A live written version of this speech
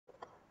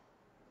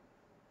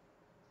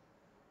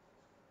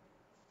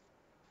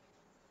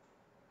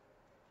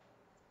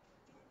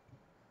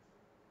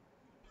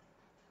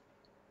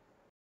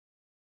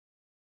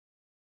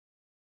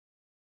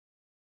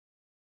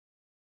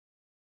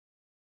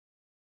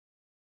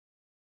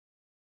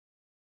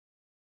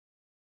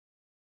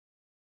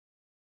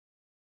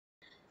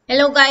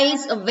Hello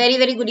guys, a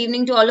very good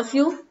evening to all of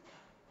you.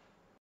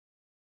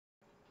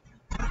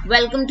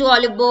 Welcome to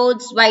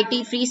Oliveboard's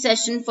YT free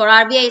session for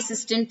RBI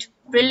Assistant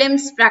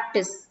Prelims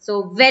Practice.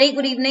 So very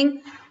good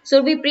evening.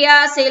 Surbi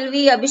Priya,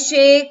 Selvi,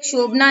 Abhishek,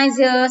 Shobna is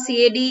here,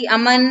 CAD,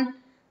 Aman,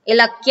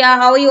 Ilakya.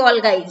 How are you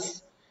all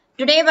guys?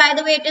 Today by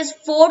the way it is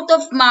 4th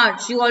of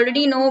March. You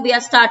already know we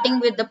are starting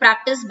with the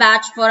practice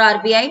batch for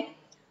RBI.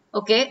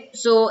 Okay,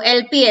 so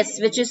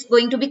LPS, which is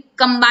going to be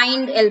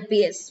combined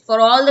LPS for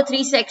all the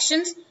three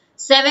sections,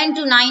 7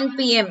 to 9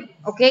 p.m.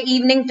 Okay,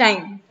 evening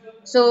time.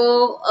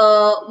 So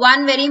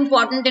one very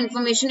important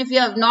information, if you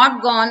have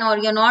not gone or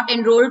you're not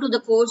enrolled to the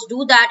course,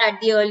 do that at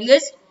the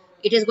earliest.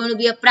 It is going to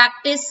be a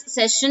practice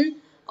session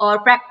or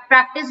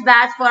practice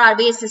batch for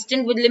RBI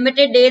assistant with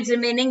limited days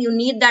remaining. You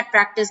need that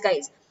practice,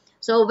 guys.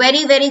 So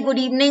very good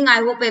evening.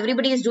 I hope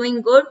everybody is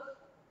doing good.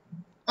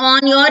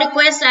 On your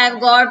request, I have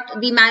got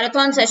the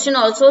marathon session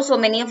also. So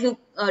many of you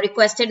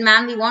requested,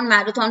 ma'am, we want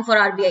marathon for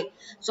RBI.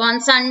 So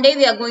on Sunday,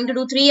 we are going to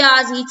do 3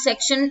 hours each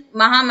section,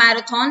 Maha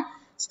Marathon,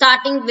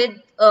 starting with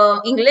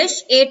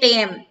English, 8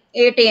 a.m.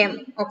 8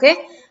 a.m. Okay.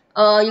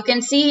 You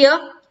can see here,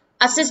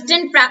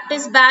 assistant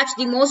practice batch,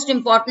 the most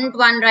important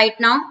one right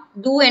now.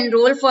 Do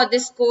enroll for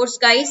this course,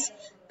 guys.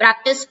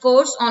 Practice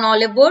course on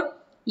Oliveboard.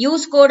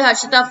 Use code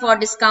Harshita for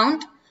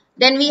discount.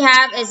 Then we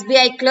have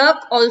SBI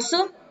Clerk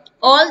also.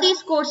 All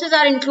these courses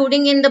are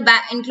included in the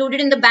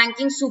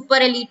banking super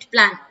elite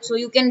plan. So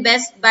you can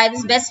buy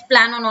this best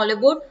plan on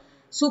Oliveboard.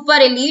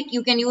 Super elite.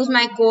 You can use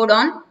my code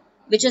on,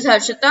 which is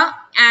Harshita,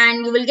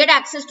 and you will get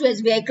access to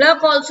SBI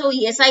Clerk also,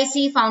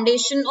 ESIC,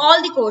 Foundation,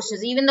 all the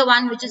courses, even the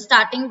one which is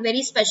starting,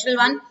 very special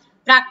one,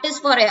 practice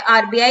for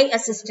RBI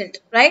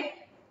assistant, right?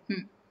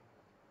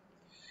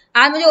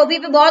 आज मुझे ओबी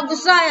पे बहुत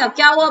गुस्सा आया.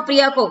 क्या हुआ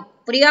प्रिया को?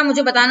 प्रिया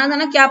मुझे बताना था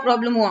ना क्या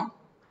प्रॉब्लम हुआ.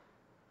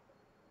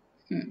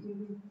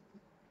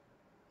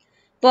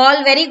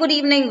 Paul, very good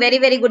evening.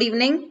 Very good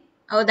evening.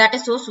 Oh, that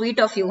is so sweet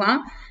of you, huh?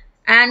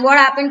 And what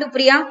happened to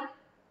Priya?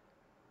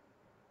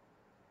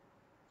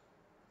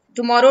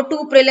 Tomorrow,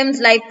 2 prelims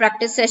live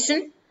practice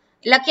session.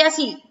 Lakya,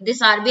 see,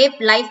 this RBI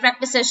live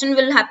practice session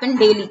will happen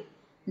daily.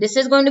 This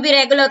is going to be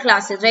regular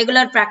classes,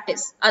 regular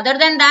practice. Other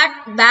than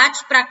that,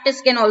 batch practice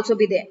can also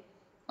be there.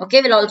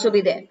 Okay, will also be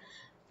there.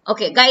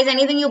 Okay, guys,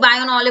 anything you buy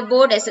on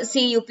Oliveboard,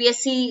 SSC,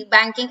 UPSC,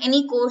 banking,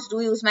 any course,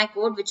 do use my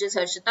code, which is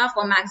Harshita,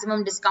 for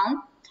maximum discount.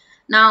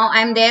 Now,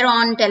 I'm there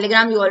on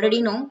Telegram, you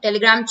already know.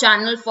 Telegram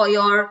channel for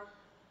your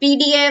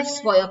PDFs,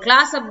 for your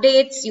class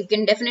updates. You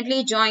can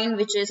definitely join,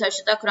 which is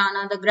Harshita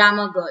Khurana, the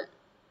grammar girl.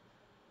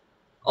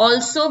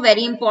 Also,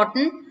 very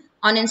important,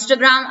 on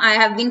Instagram, I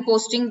have been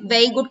posting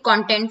very good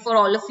content for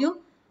all of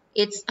you.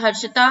 It's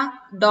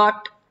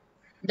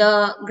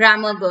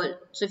harshita.thegrammargirl.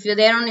 So, if you're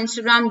there on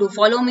Instagram, do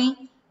follow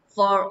me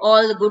for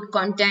all the good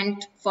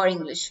content for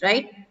English,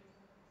 right?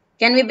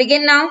 Can we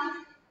begin now?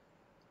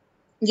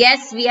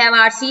 Yes, we have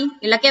RC.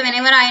 Ilakya,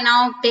 whenever I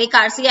now take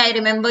RC, I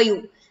remember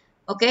you.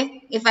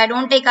 Okay. If I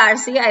don't take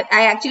RC,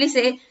 I actually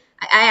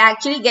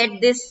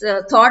get this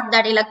thought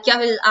that Ilakya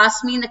will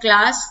ask me in the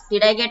class,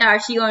 did I get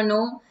RC or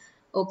no?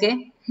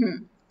 Okay.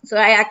 So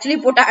I actually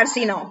put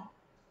RC now.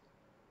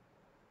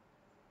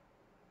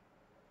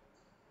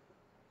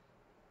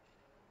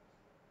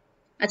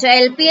 अच्छा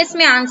LPS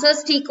में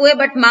answers ठीक हुए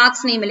but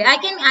marks नहीं मिले.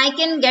 I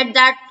can get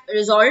that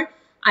resolved.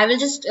 I will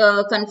just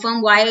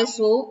confirm why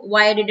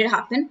did it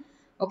happen.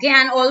 Okay,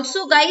 and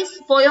also guys,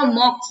 for your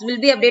mocks will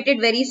be updated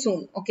very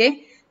soon.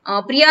 Okay,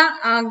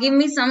 Priya, give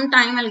me some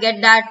time. I'll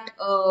get that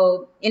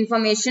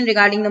information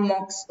regarding the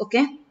mocks.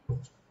 Okay,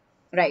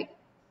 right.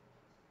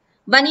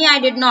 Bunny, I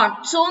did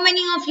not. So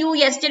many of you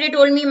yesterday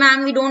told me,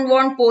 ma'am, we don't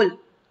want poll.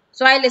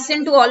 So I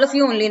listened to all of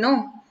you only,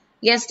 no?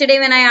 Yesterday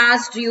when I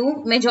asked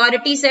you,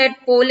 majority said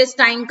poll is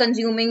time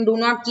consuming, do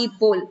not keep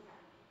poll.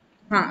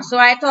 So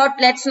I thought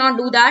let's not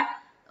do that.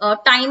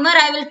 Timer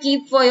I will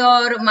keep for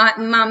your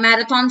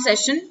marathon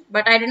session,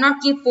 but I did not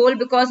keep poll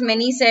because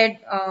many said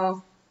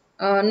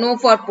no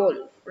for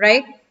poll,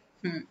 right?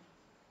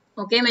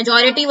 Okay,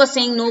 majority was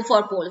saying no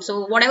for poll.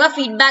 So whatever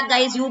feedback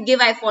guys you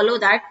give, I follow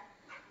that.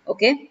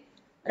 Okay,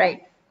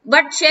 right.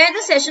 But share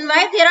the session.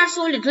 Why there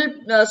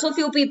are so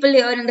few people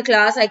here in the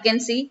class? I can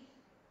see.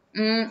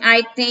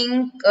 I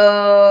think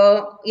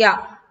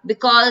yeah,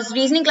 because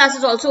reasoning class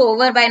is also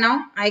over by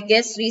now. I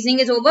guess reasoning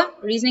is over.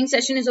 Reasoning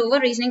session is over.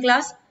 Reasoning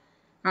class.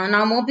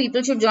 Now more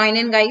people should join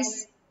in,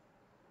 guys.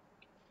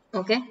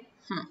 Okay.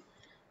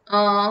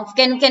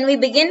 Can we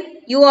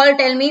begin? You all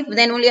tell me.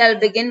 Then only I'll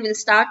begin. We'll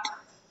start.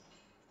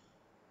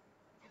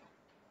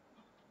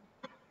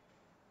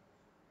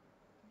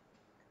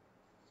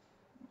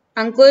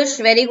 Ankush,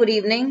 very good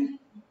evening.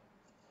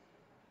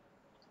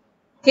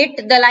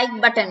 Hit the like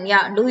button.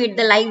 Yeah, do hit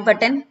the like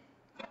button.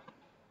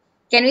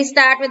 Can we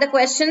start with the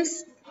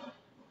questions?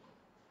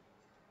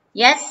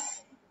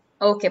 Yes?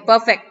 Okay,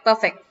 perfect.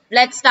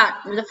 Let's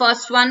start with the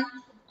first one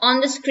on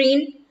the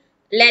screen.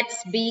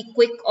 Let's be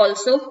quick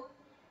also.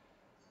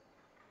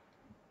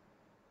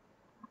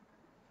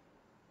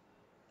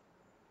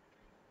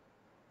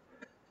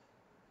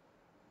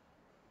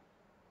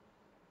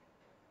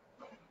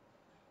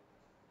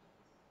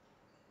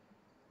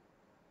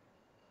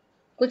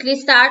 Quickly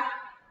start.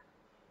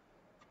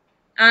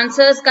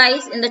 Answers,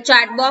 guys, in the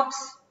chat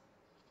box.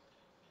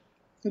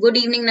 Good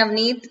evening,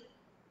 Navneet.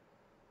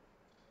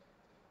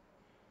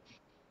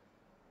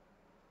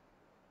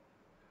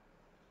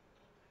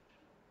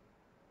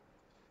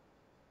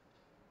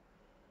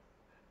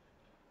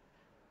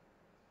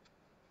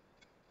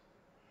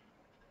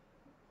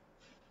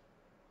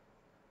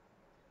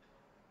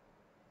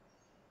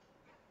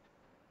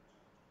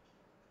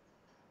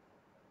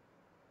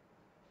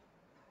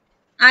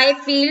 I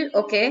feel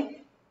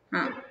okay.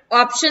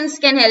 Options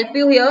can help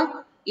you here.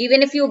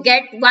 Even if you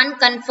get one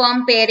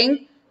confirmed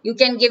pairing, you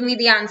can give me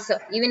the answer.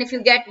 Even if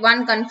you get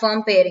one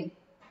confirmed pairing.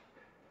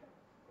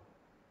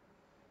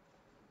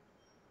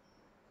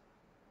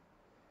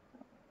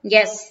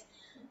 Yes.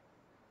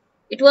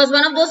 It was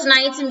one of those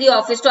nights in the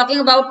office, talking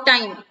about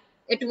time.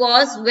 It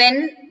was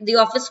when the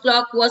office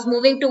clock was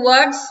moving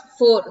towards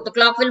 4. The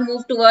clock will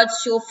move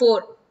towards show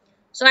 4.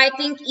 So I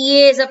think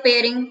EA is a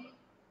pairing.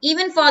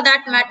 Even for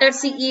that matter,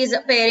 CE is a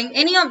pairing.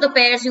 Any of the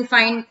pairs you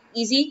find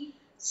easy,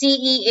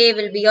 CEA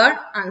will be your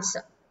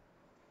answer.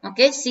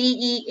 Okay,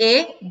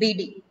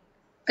 CEABD.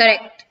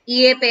 Correct.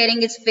 EA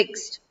pairing is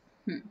fixed.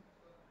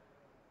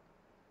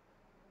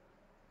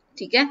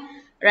 Okay,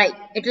 right.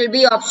 It will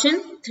be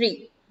option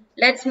 3.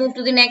 Let's move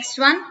to the next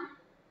one.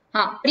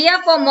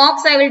 Priya, for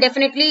mocks, I will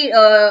definitely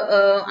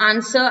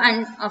answer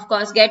and of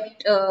course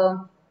get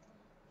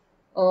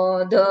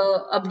the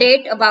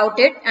update about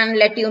it and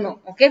let you know.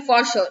 Okay,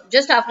 for sure.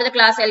 Just after the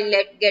class, I'll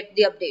get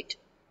the update.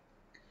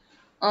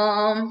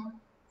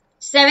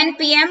 7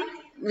 p.m.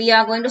 we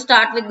are going to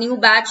start with new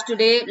batch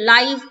today.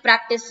 Live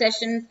practice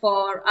session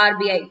for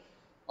RBI.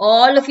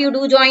 All of you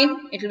do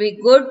join. It will be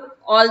good.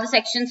 All the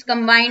sections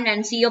combined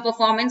and see your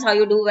performance, how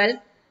you do well.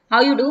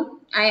 How you do.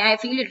 I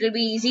feel it will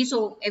be easy,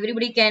 so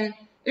everybody can.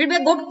 It will be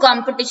a good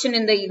competition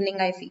in the evening,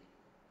 I feel.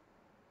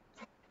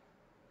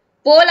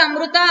 Poll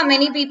Amruta,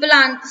 many people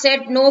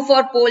said no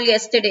for poll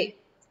yesterday.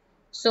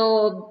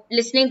 So,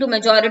 listening to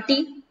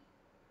majority.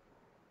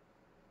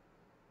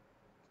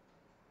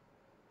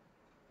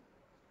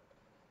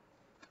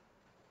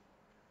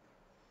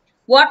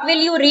 What will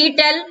you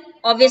retell?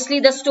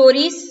 Obviously, the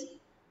stories.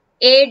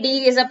 AD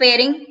is a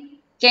pairing.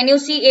 Can you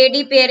see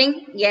AD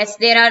pairing? Yes,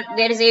 there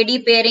is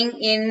AD pairing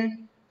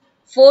in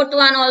fourth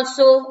one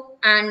also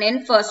and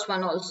in first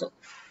one also.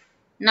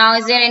 Now,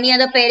 is there any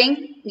other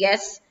pairing?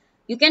 Yes.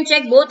 You can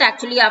check both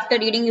actually. After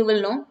reading, you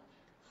will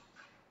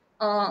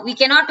know. We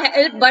cannot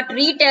help but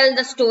retell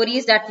the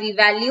stories that we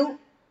value.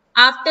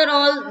 After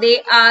all,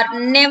 they are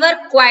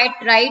never quite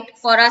right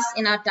for us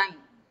in our time.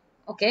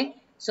 Okay.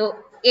 So,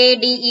 A,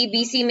 D, E,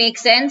 B, C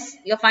makes sense.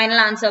 Your final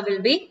answer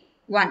will be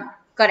 1.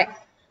 Correct.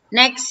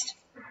 Next.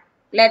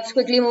 Let's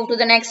quickly move to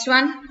the next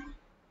one.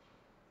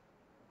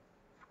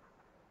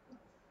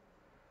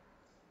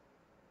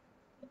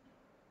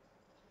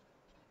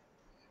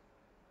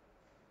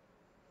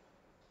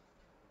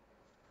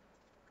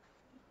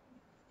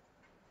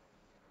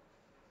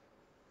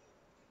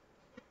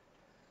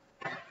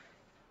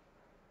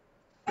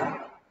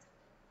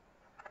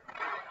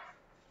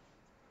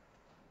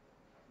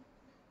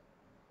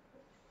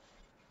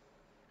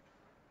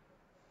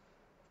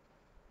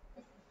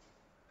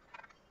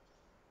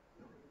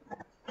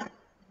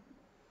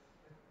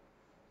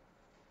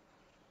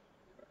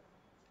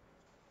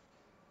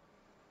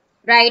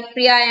 Right,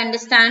 Priya, I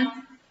understand.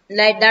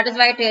 Like that is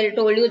why I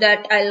told you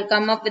that I'll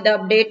come up with the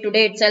update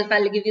today itself.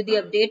 I'll give you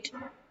the update.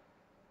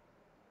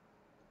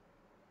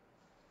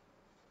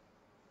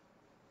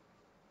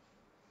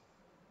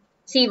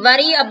 See,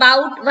 worry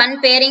about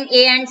one pairing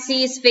A and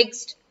C is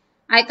fixed.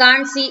 I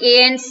can't see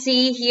A and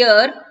C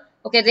here.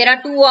 Okay, there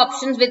are two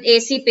options with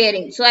AC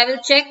pairing. So I will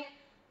check.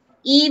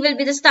 E will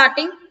be the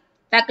starting.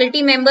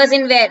 Faculty members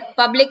in where?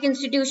 Public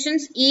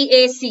institutions,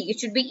 EAC. It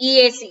should be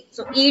EAC.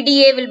 So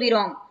EDA will be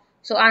wrong.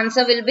 So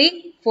answer will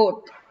be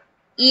 4th.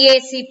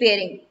 EAC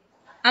pairing.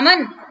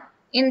 Aman,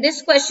 in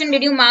this question,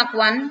 did you mark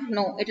 1?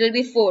 No, it will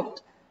be 4th.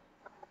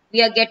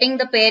 We are getting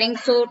the pairing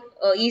so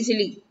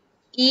easily.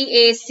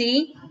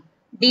 EAC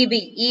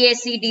DB.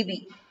 EAC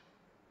DB.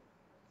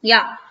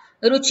 Yeah,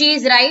 Ruchi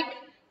is right.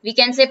 We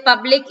can say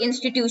public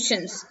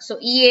institutions. So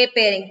EA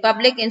pairing,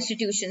 public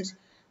institutions.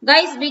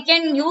 Guys, we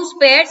can use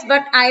pairs,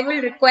 but I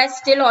will request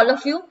still all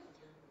of you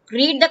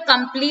read the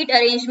complete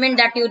arrangement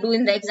that you do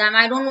in the exam.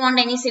 I don't want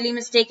any silly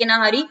mistake in a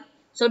hurry.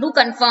 So do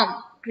confirm.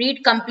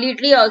 Read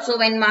completely also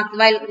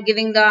while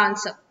giving the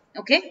answer.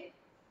 Okay.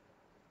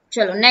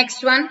 Chalo,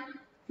 next one.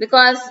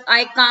 Because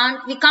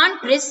we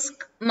can't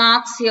risk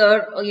marks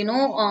here,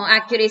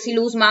 accuracy,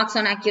 lose marks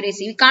on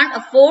accuracy. We can't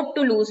afford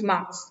to lose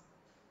marks.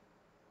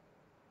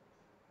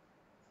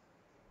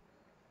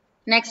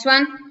 Next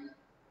one.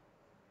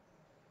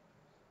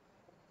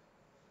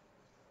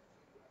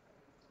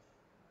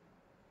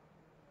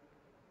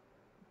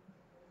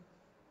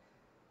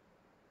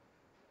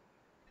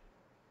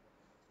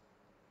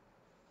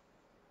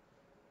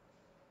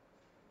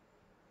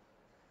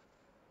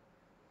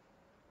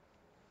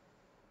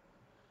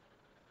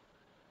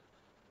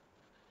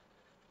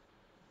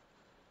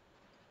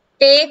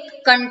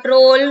 Take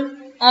control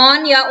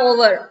on या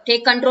over.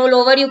 Take control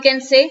over, you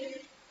can say.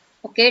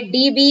 Okay,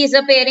 DB is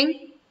a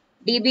pairing.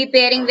 DB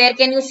pairing, where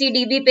can you see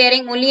DB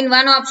pairing? Only in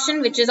one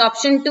option, which is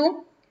option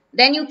 2.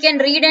 Then you can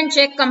read and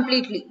check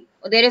completely.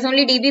 There is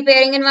only DB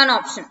pairing in one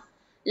option.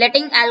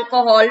 Letting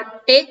alcohol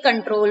take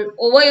control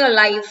over your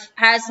life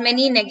has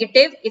many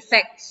negative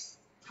effects.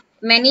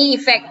 Many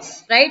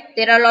effects, right?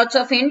 There are lots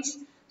of hints.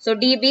 So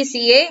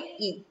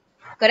DBCAE,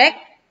 correct?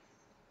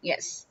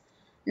 Yes.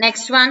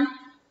 Next one.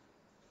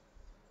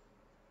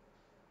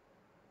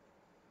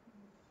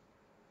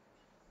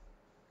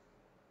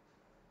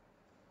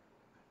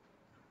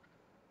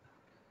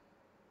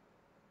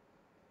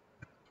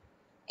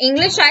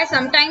 English, I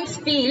sometimes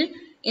feel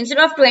instead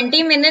of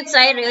 20 minutes,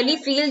 I really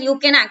feel you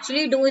can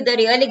actually do the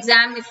real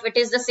exam if it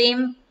is the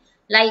same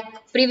like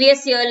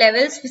previous year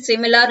levels,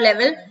 similar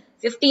level,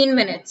 15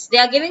 minutes. They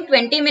are giving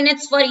 20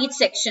 minutes for each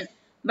section.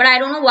 But I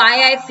don't know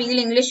why I feel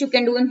English you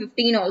can do in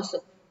 15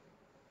 also.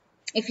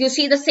 If you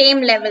see the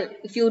same level,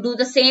 if you do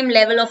the same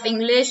level of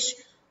English,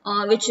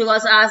 which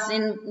was asked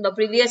in the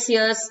previous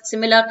year's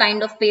similar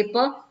kind of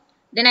paper,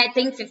 then I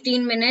think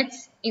 15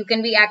 minutes you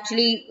can be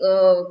actually,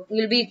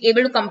 you'll be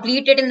able to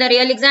complete it in the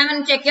real exam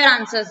and check your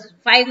answers.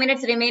 5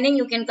 minutes remaining,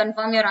 you can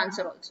confirm your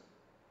answer also.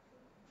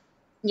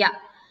 Yeah.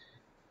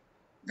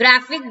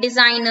 Graphic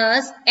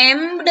designers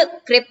embedded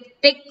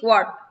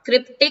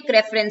cryptic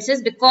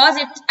references because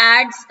it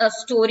adds a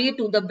story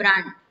to the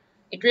brand.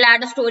 It will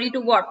add a story to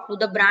what? To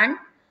the brand.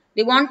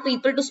 They want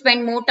people to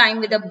spend more time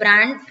with the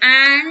brand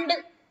and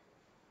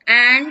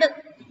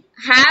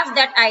have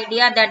that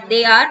idea that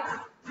they are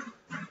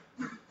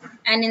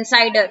an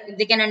insider if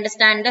they can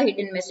understand the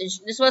hidden message.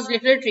 This was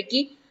little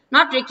tricky.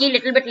 Not tricky,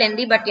 little bit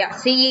lengthy, but yeah,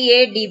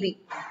 CEADB.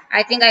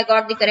 I think I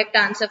got the correct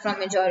answer from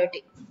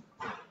majority.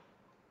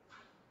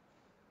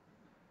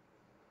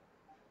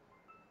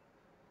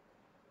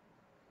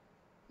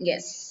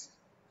 Yes.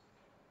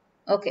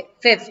 Okay,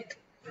 fifth.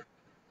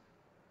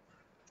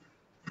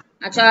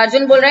 अच्छा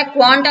अर्जुन बोल रहा है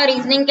quant और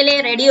reasoning के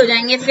लिए ready हो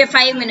जाएंगे फिर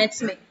 5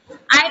 मिनट्स में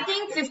I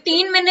think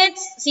 15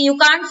 minutes see you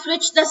can't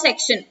switch the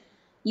section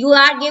you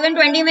are given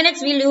 20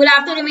 minutes you will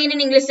have to remain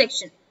in English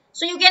section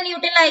so you can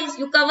utilize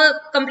you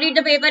complete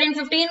the paper in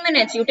 15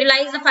 minutes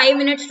utilize the 5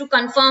 minutes to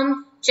confirm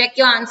check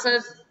your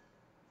answers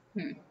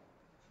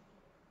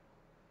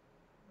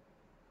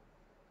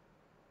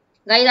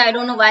guys I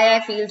don't know why I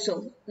feel so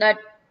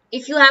that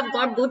if you have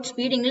got good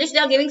speed English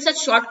they are giving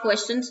such short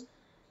questions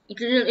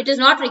it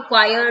is not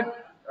required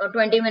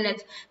 20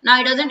 minutes. Now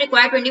it doesn't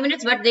require 20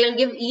 minutes, but they'll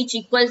give each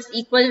equal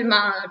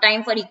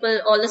time for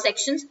all the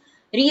sections.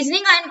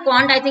 Reasoning and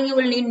quant, I think you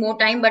will need more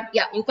time, but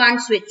yeah, you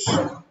can't switch.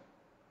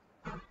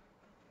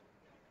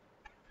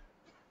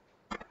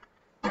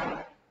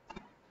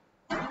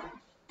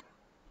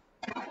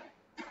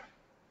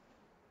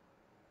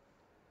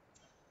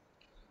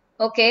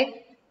 Okay.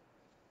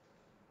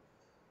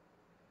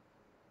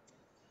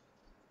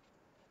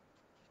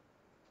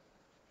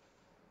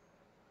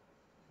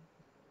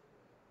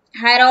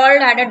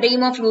 Harold had a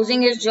dream of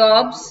losing his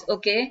jobs.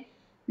 Okay.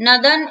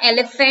 Northern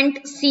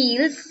elephant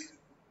seals,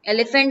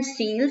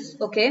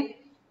 okay,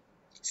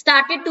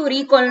 started to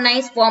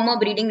recolonize former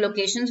breeding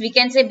locations. We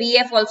can say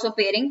BF also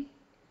pairing.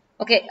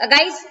 Okay,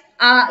 guys,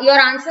 your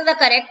answers are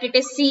correct. It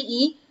is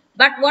CE.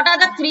 But what are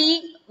the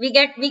three? We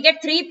get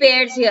 3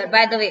 pairs here,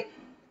 by the way.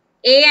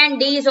 A and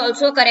D is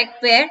also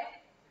correct pair.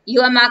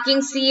 You are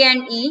marking C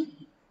and E.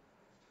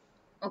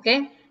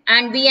 Okay,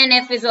 and B and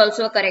F is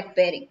also a correct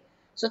pairing.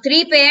 So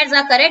 3 pairs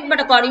are correct, but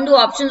according to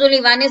options,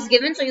 only 1 is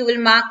given. So you will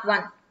mark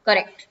 1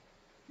 correct.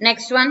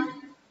 Next one.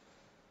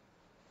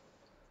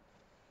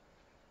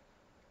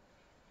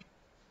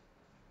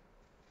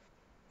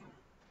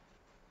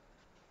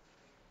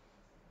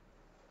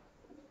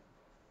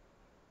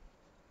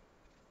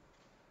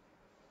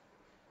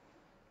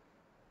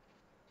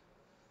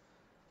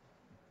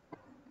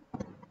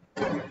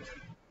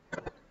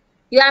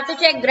 You have to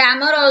check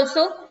grammar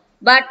also.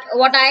 But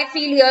what I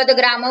feel here, the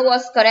grammar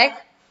was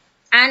correct.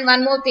 And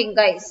one more thing,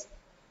 guys.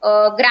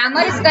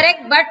 Grammar is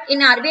correct, but in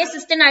RBI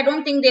assistant, I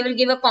don't think they will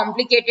give a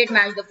complicated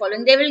match the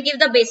following. They will give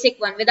the basic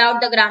one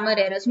without the grammar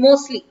errors,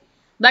 mostly.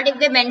 But if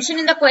they mention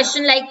in the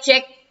question like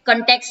check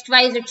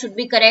context-wise, it should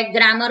be correct.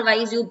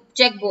 Grammar-wise, you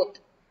check both.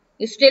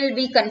 You still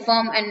be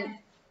confirm and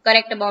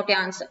correct about your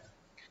answer.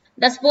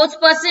 The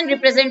sportsperson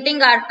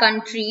representing our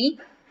country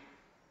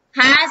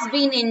has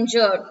been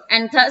injured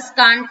and thus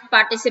can't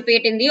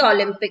participate in the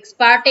Olympics.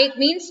 Partake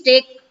means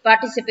take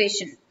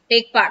participation,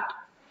 take part.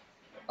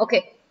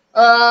 Okay,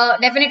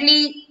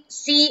 definitely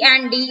C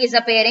and D is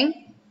a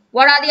pairing.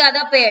 What are the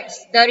other pairs?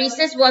 The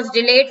recess was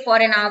delayed for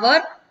an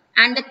hour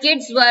and the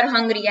kids were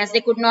hungry as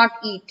they could not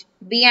eat.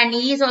 B and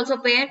E is also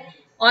paired.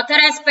 Author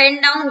has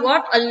penned down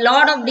what? A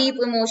lot of deep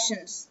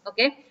emotions.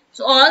 Okay,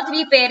 so all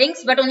 3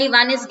 pairings, but only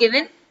 1 is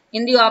given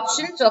in the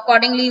option. So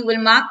accordingly, you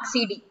will mark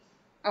CD.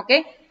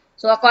 Okay,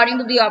 so according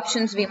to the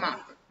options, we mark.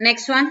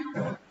 Next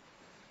one.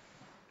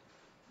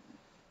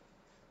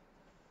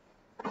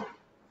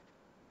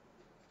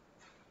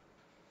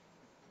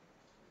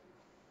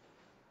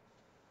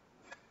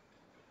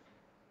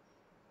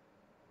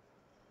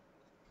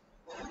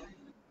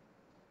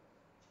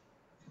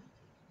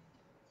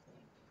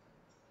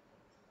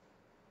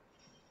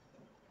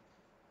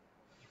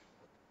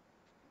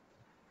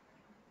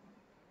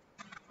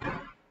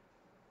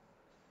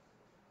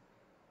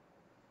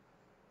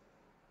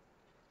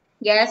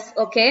 Yes,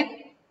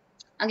 okay.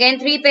 Again,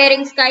 3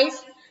 pairings,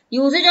 guys.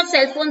 Usage of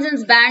cell phones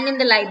is banned in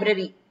the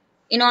library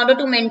in order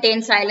to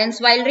maintain silence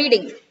while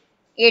reading.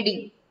 AD.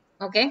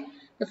 Okay.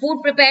 The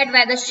food prepared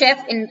by the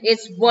chef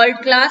is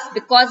world class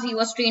because he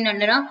was trained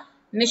under a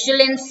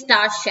Michelin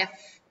star chef.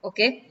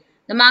 Okay.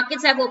 The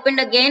markets have opened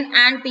again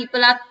and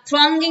people are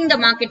thronging the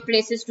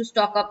marketplaces to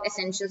stock up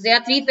essentials. There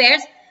are 3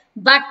 pairs,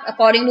 but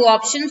according to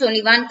options,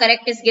 only one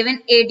correct is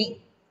given. AD.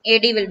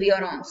 AD will be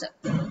your answer.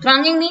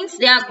 Thronging means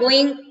they are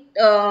going,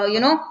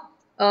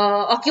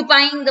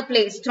 occupying the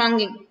place,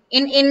 thronging.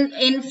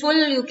 In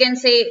full, you can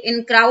say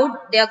in crowd,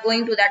 they are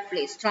going to that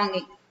place,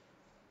 thronging.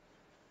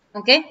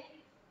 Okay,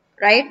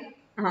 right?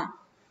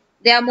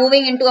 They are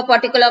moving into a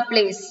particular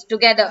place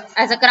together.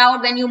 As a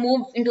crowd, when you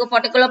move into a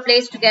particular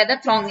place together,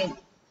 thronging.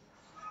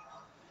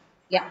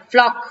 Yeah,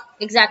 flock,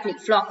 exactly,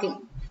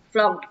 flocking,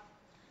 flocked.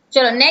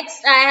 So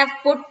next, I have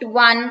put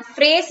one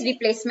phrase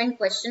replacement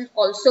question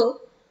also.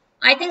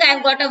 I think I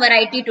have got a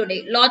variety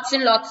today. Lots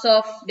and lots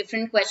of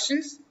different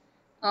questions.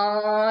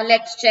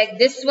 Let's check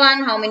this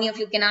one. How many of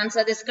you can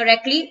answer this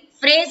correctly?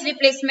 Phrase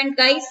replacement,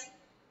 guys.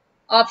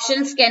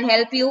 Options can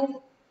help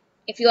you.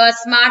 If you are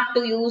smart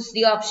to use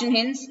the option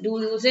hints,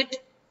 do use it.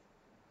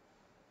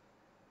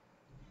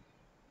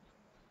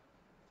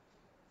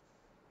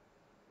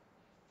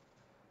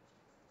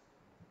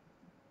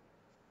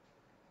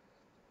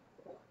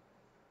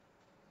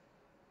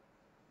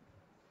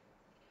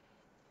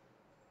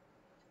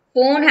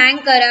 Phone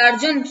hang kar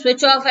Arjun,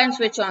 switch off and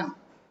switch on.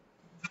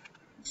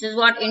 This is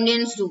what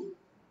Indians do.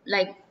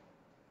 Like,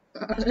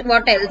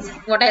 what else?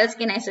 What else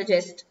can I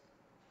suggest?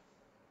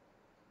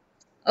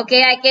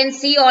 Okay, I can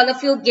see all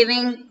of you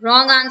giving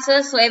wrong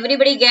answers. So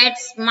everybody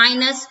gets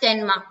minus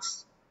 10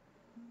 marks.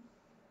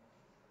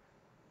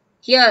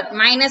 Here,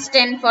 minus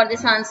 10 for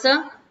this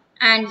answer.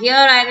 And here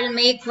I will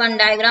make one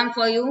diagram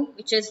for you,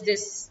 which is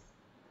this.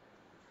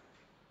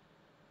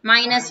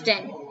 Minus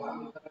 10.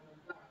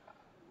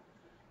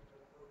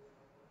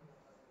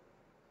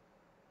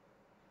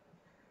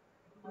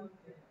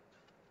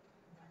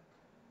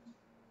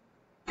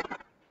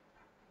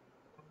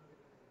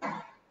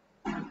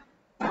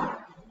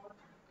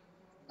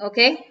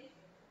 Okay.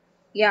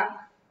 Yeah.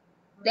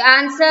 The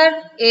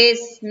answer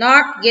is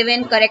not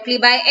given correctly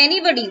by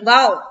anybody.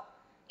 Wow.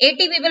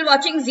 80 people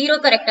watching, 0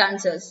 correct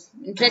answers.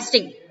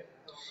 Interesting.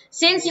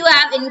 Since you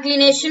have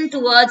inclination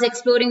towards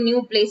exploring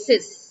new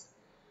places,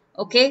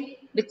 okay,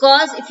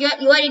 because if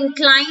you are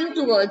inclined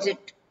towards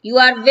it, you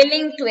are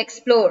willing to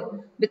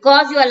explore,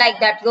 because you are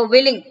like that, you are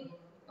willing,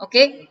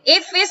 okay.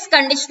 If is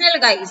conditional,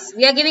 guys,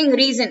 we are giving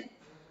reason.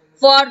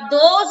 For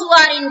those who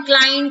are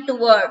inclined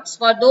towards,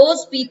 for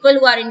those people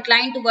who are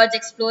inclined towards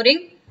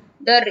exploring,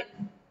 the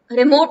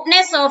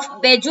remoteness of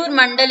Bejur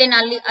Mandal in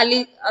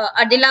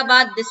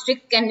Adilabad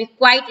district can be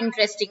quite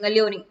interesting,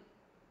 alluring.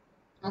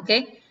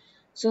 Okay.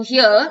 So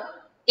here,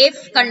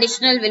 if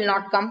conditional will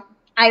not come,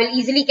 I will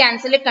easily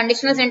cancel it.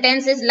 Conditional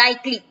sentence is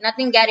likely,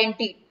 nothing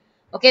guaranteed.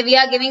 Okay. We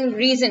are giving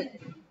reason.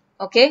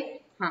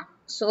 Okay.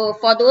 So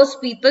for those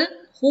people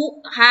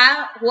who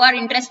are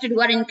interested,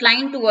 who are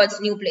inclined towards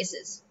new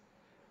places.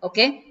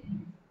 Okay.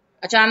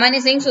 Aman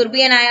is saying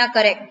Surbi and I are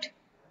correct.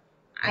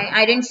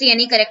 I didn't see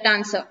any correct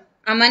answer.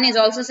 Aman is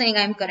also saying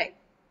I am correct.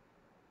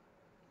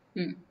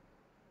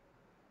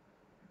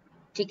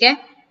 ठीक है.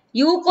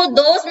 You को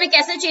those में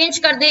कैसे change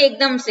कर दे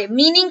एकदम से?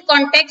 Meaning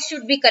context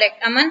should be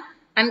correct. Aman,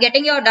 I'm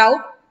getting your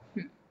doubt.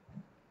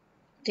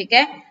 ठीक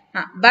है.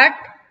 But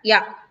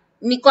yeah,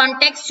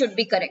 context should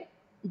be correct.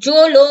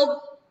 जो लोग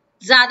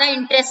ज़्यादा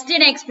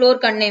interested हैं explore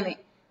करने में,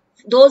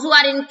 those who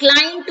are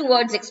inclined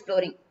towards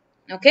exploring.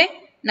 Okay.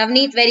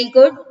 Navneet, very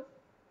good.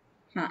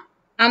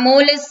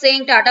 Amol is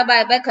saying Tata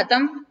bye bye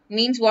khatam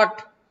means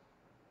what?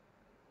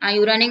 Are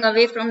you running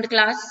away from the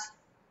class?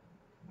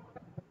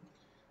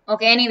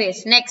 Okay,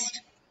 anyways, next.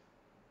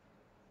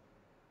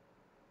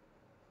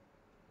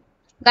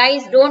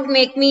 Guys, don't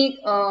make me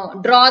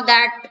draw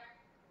that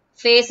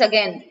face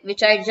again,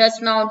 which I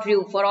just now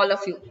drew for all of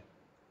you.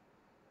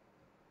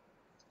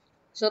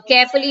 So,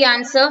 carefully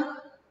answer.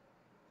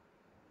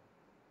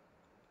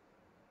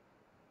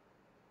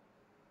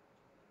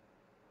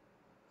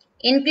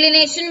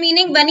 Inclination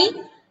meaning, Bunny,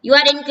 you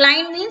are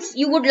inclined means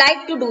you would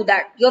like to do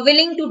that. You are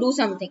willing to do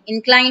something,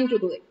 inclined to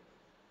do it.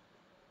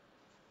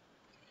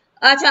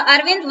 Acha,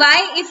 Arvind,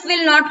 why if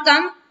will not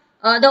come?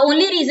 The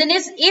only reason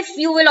is if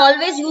you will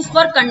always use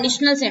for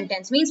conditional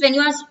sentence. Means when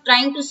you are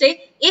trying to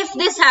say, if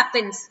this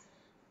happens,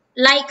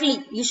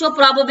 likely, you show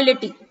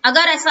probability.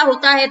 अगर ऐसा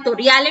होता है तो,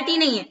 reality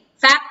नहीं है,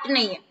 fact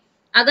नहीं है.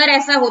 अगर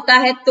ऐसा होता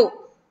है तो,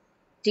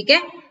 ठीक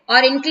है?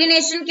 और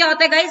inclination क्या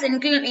होता है, guys?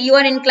 You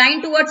are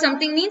inclined towards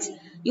something means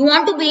you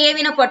want to behave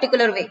in a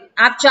particular way.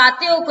 आप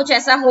चाहते हो कुछ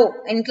ऐसा हो.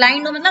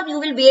 Inclined हो मतलब you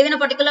will behave in a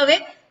particular way.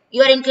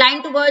 You are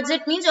inclined towards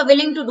it means you are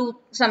willing to do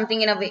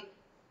something in a way,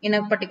 in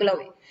a particular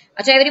way.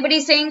 Acha, everybody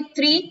is saying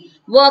 3.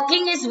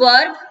 Working is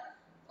verb.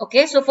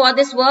 Okay, so for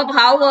this verb,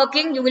 how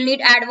working, you will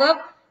need adverb.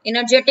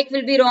 Energetic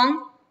will be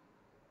wrong.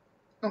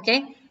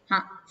 Okay.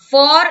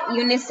 For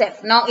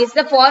UNICEF. Now, is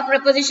the for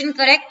preposition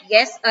correct?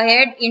 Yes.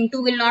 Ahead,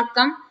 into will not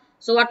come.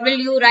 So what will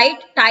you write?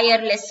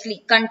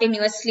 Tirelessly,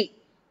 continuously.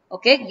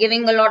 Okay,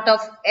 giving a lot of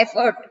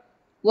effort,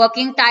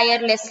 working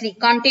tirelessly,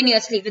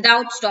 continuously,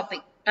 without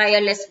stopping,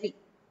 tirelessly.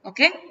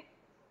 Okay,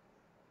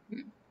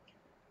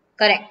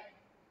 correct.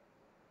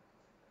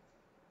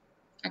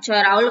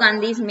 Achha, Rahul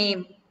Gandhi's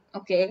meme.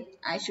 Okay,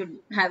 I should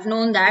have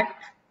known that.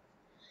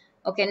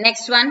 Okay,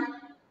 next one.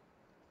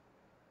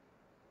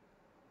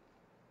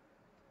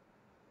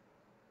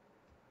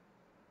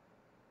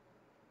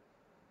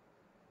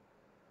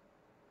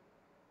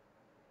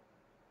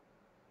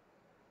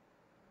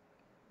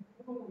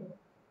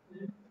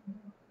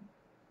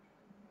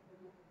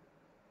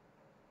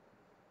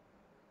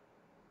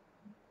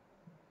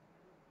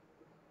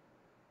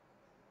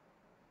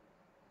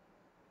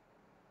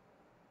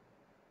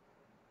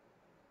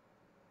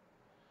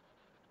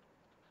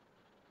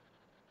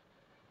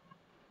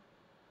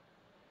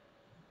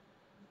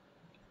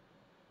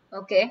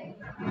 Okay,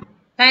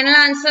 final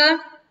answer.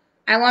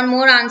 I want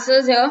more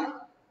answers here.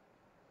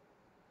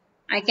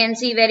 I can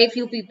see very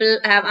few people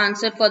have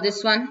answered for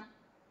this one.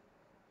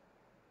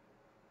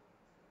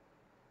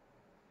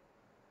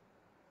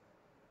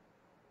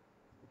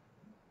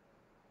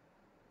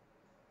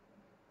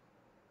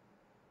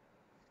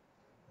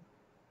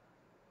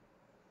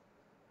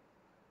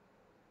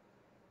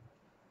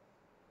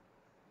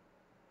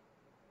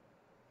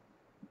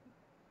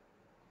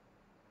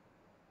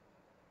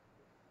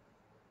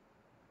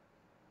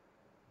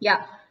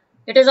 Yeah,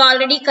 it is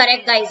already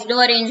correct, guys. No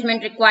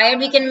arrangement required.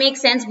 We can make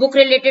sense.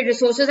 Book-related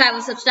resources have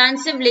a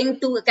substantive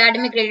link to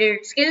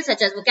academic-related skills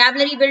such as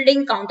vocabulary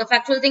building,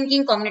 counterfactual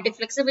thinking, cognitive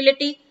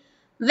flexibility.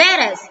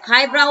 Whereas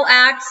highbrow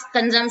arts,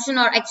 consumption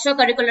or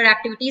extracurricular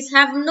activities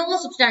have no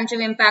substantive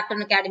impact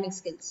on academic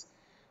skills.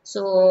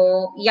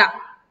 So, yeah,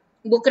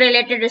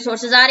 book-related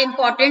resources are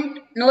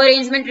important. No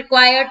arrangement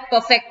required.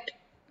 Perfect.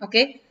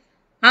 Okay.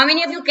 How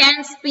many of you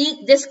can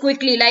speak this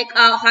quickly like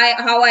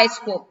how I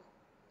spoke?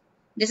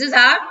 This is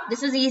hard.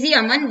 This is easy,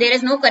 Aman. There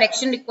is no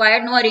correction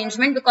required, no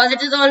arrangement because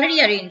it is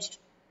already arranged.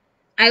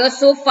 I was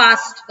so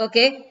fast.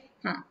 Okay.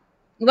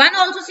 One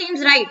also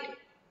seems right.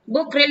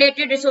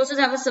 Book-related resources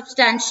have a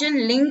substantial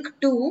link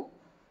to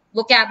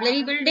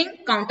vocabulary building,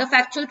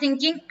 counterfactual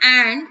thinking,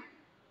 and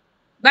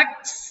but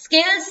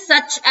skills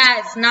such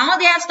as, now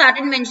they have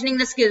started mentioning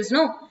the skills,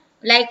 no?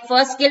 Like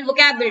first skill,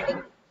 vocabulary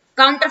building,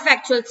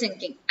 counterfactual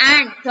thinking,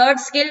 and third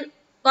skill,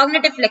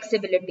 cognitive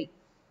flexibility.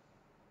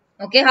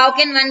 Okay, how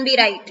can one be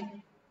right?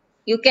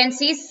 You can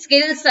see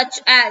skills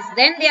such as,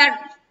 then they are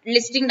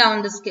listing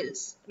down the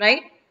skills,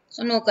 right?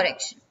 So no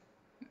correction.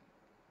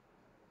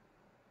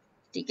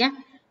 Okay.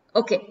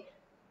 Okay.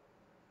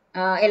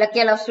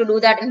 Elakya loves to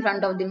do that in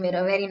front of the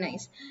mirror. Very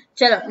nice.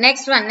 Chalo,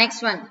 next one,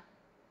 next one.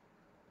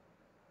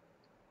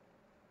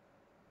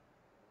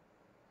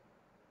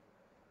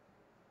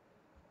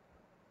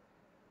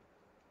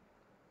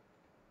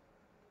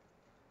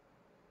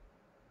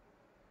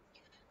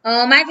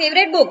 My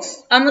favorite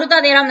books.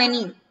 Amruta, there are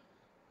many.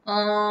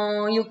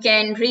 You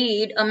can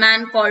read A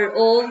Man Called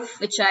Ove,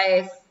 which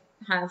I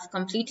have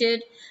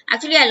completed.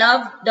 Actually, I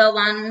love the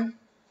one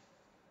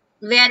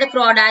where the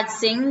crawdads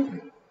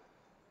sing.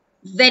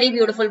 Very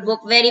beautiful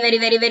book. Very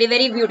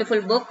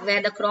beautiful book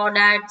where the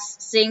crawdads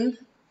sing.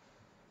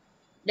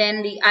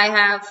 Then I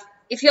have,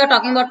 if you are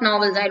talking about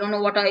novels, I don't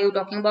know what are you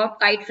talking about.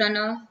 Kite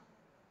Runner.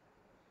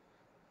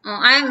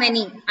 I have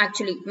many,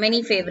 actually,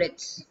 many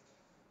favorites.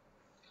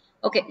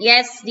 Okay,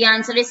 yes, the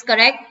answer is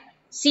correct.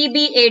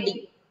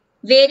 CBAD.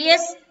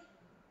 Various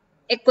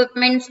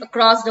equipments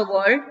across the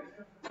world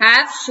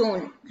have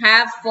shown,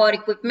 have for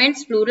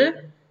equipments, plural,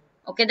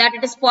 okay, that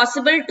it is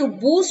possible to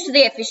boost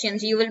the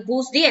efficiency. You will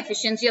boost the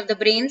efficiency of the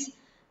brain's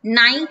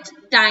night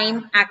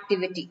time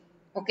activity.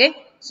 Okay,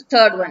 so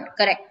third one,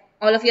 correct.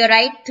 All of you are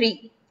right.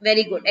 3.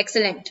 Very good.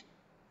 Excellent.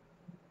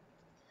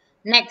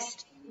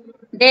 Next,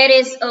 there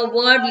is a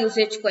word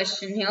usage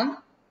question here.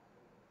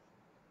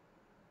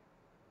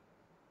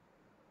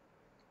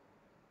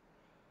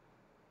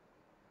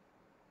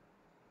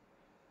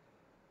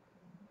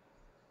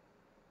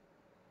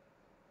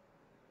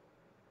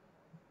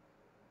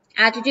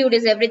 Attitude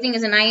is everything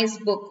is a nice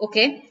book.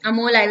 Okay,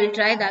 Amol, I will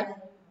try that.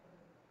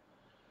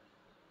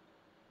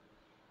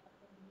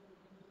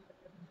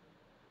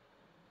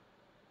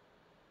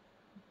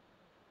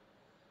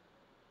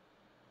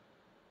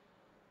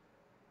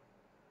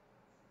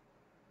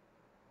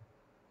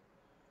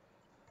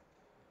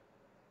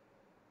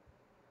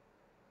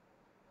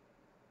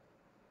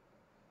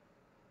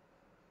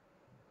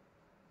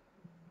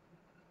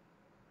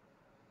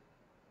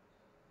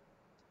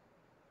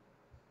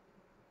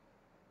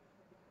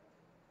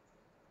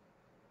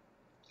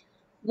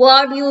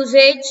 Word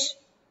usage.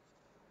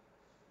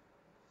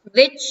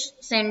 Which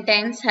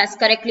sentence has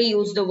correctly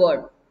used the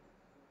word?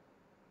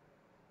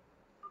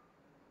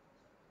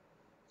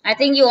 I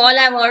think you all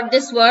have heard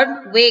this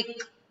word,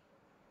 wake.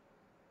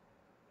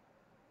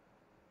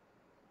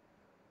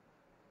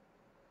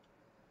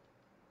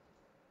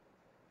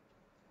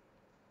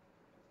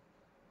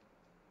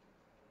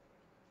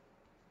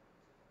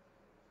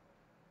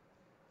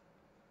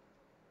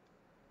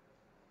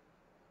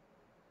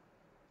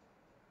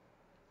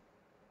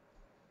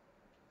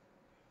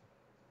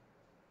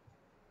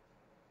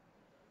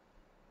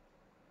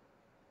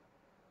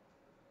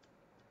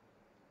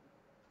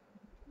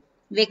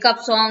 Wake up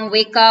song,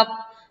 wake up.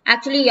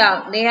 Actually,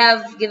 yeah, they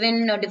have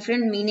given a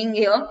different meaning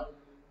here.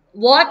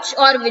 Watch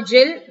or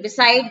vigil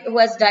beside who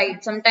has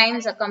died,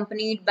 sometimes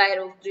accompanied by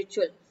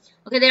ritual.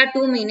 Okay, there are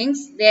two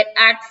meanings. There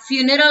at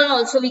funeral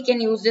also we can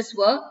use this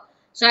word.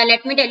 So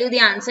let me tell you the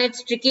answer.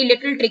 It's tricky,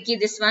 little tricky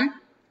this one.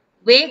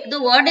 Wake,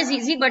 the word is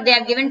easy, but they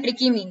have given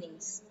tricky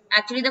meanings.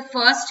 Actually, the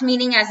first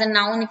meaning as a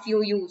noun if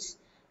you use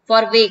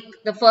for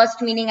wake, the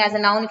first meaning as a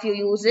noun if you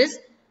use is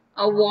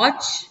a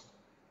watch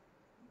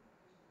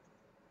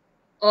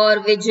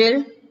or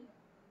vigil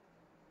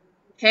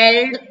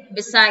held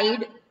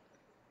beside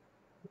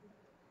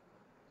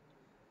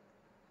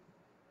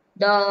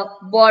the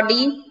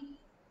body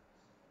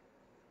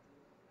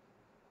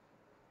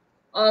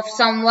of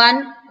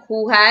someone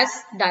who has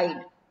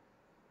died.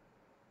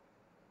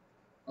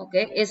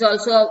 Okay, is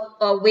also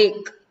a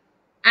wake.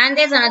 And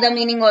there's another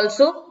meaning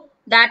also,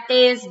 that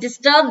is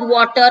disturbed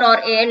water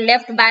or air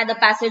left by the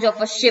passage of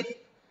a ship.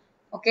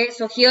 Okay,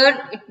 so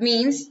here it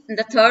means in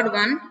the third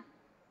one,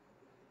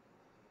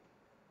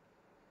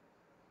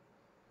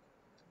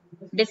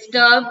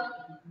 disturbed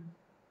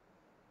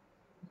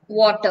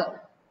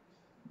water,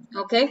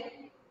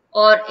 okay,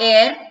 or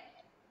air.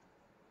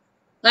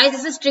 Guys,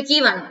 this is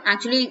tricky one.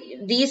 Actually,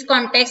 these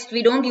contexts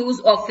we don't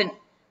use often.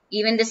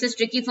 Even this is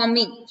tricky for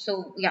me.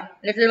 So, yeah,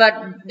 little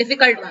bit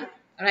difficult one,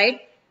 right?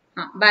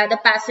 By the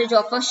passage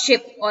of a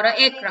ship or an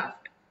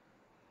aircraft.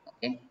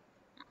 Okay.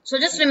 So,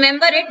 just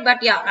remember it.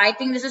 But, yeah, I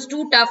think this is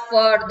too tough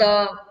for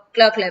the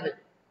clerk level.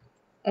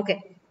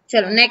 Okay.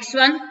 Chalo, next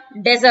one,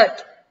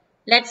 desert.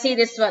 Let's see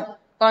this one.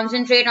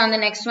 Concentrate on the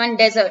next one,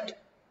 desert.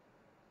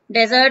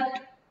 Desert.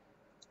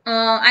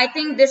 I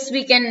think this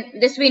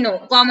we know.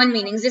 Common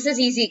meanings. This is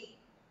easy.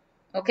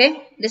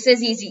 Okay, this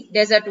is easy,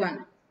 desert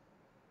one.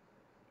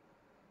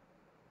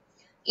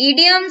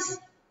 Idioms,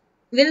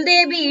 will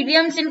there be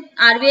idioms in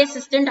RBI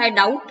assistant? I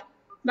doubt,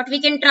 but we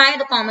can try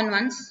the common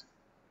ones.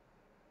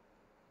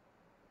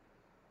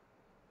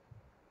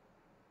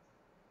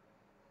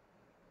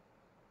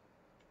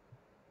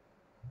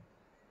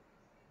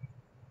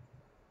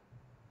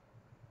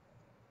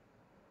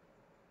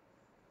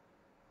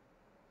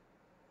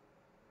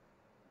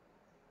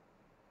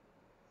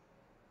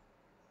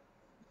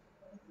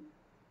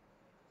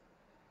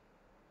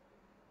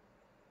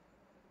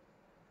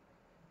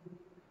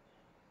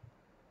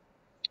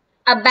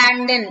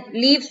 Abandon,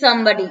 leave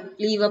somebody,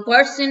 leave a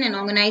person, an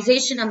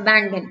organization,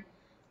 abandon.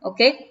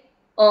 Okay,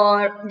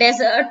 or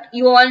desert,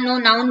 you all know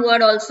noun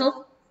word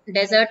also,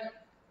 desert.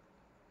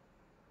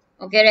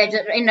 Okay,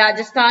 in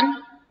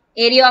Rajasthan,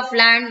 area of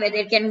land where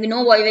there can be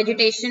no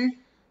vegetation,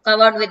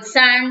 covered with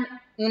sand,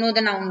 you know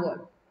the noun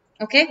word.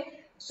 Okay,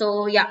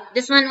 so yeah,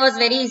 this one was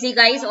very easy,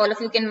 guys. All of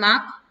you can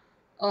mark.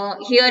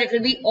 Here it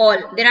will be all.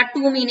 There are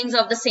two meanings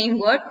of the same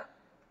word.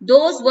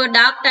 Those were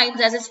dark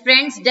times as his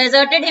friends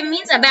deserted him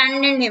means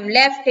abandoned him,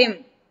 left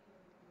him.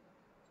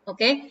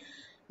 Okay.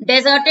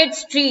 Deserted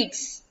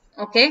streets.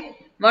 Okay.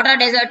 What are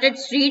deserted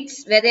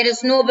streets? Where there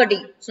is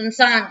nobody.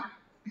 Sunsan.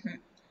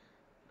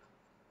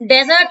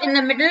 Desert in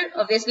the middle.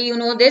 Obviously you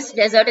know this.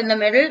 Desert in the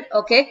middle.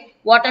 Okay.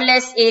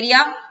 Waterless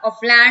area of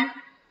land.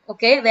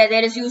 Okay. Where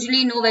there is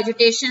usually no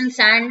vegetation,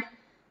 sand.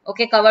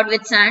 Okay. Covered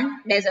with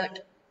sand. Desert.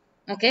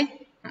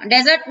 Okay.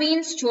 Desert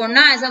means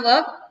छोड़ना as a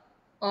verb.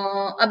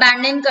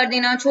 Abandon कर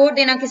देना, छोड़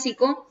देना किसी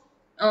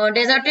को.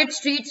 Deserted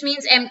streets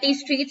means empty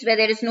streets where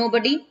there is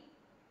nobody.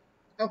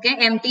 Okay,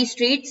 empty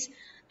streets.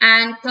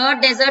 And third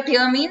desert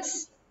here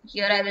means,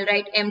 here I will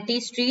write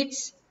empty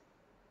streets.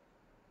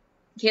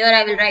 Here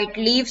I will write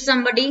leave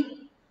somebody.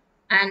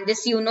 And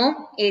this you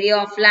know, area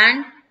of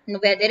land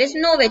where there is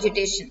no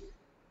vegetation.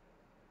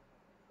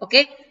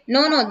 Okay,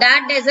 no,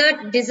 that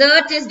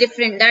desert is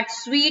different. That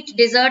sweet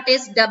desert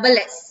is double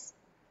S.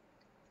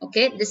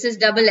 Okay, this is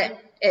double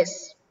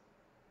S.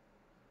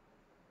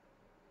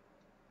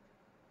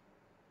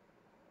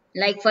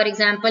 Like for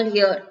example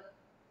here,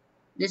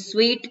 the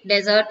sweet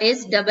dessert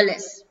is double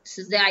S. This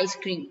is the ice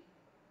cream.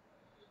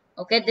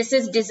 Okay, this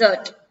is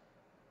dessert.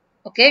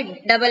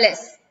 Okay, double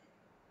S.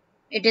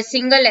 It is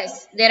single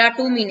S. There are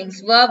two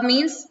meanings. Verb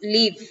means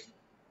leave.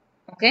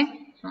 Okay.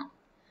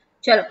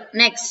 Chalo,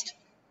 next.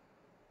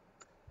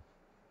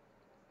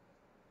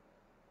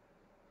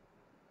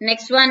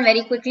 Next one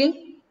very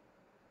quickly.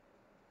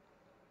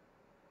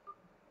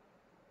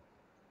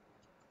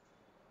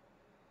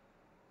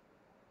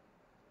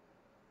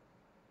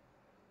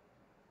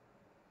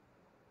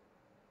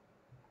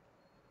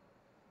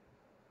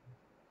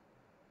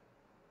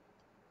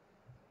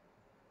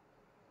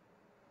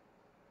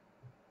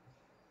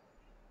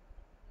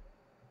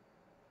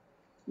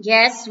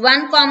 Yes,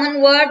 one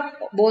common word,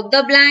 both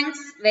the blanks.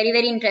 Very,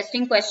 very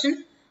interesting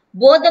question.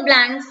 Both the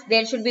blanks,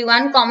 there should be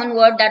one common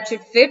word that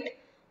should fit.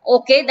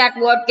 Okay, that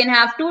word can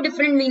have two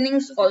different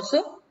meanings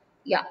also.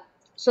 Yeah.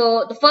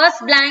 So, the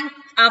first blank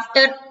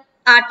after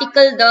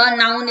article, the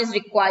noun is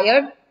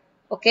required.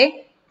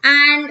 Okay.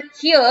 And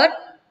here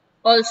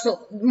also,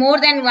 more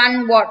than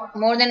one word,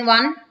 more than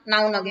one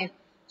noun again.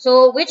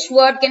 So, which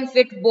word can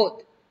fit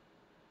both?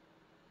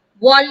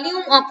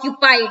 Volume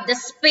occupied, the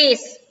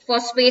space. For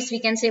space we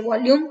can say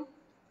volume.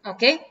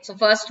 Okay, so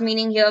first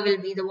meaning here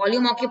will be the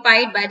volume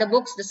occupied by the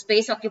books, the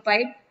space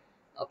occupied.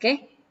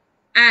 Okay,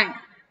 and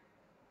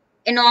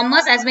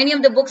enormous, as many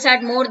of the books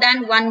had more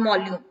than one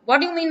volume.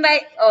 What do you mean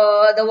by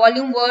the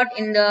volume word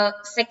in the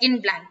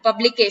second blank?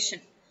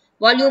 Publication.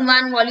 Volume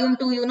 1, volume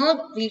 2, you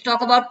know, we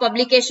talk about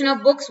publication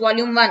of books,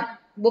 volume 1,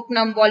 book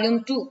number,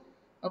 volume 2.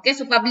 Okay,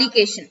 so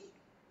publication.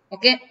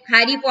 Okay,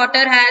 Harry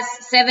Potter has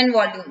 7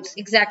 volumes,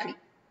 exactly.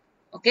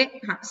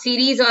 Okay,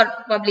 series or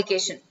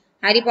publication.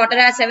 Harry Potter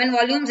has 7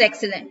 volumes,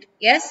 excellent.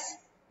 Yes?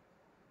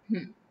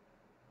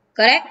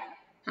 Correct?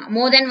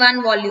 More than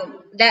one volume.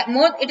 That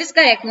more, it is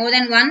correct. More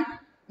than one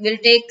will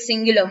take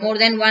singular. More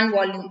than one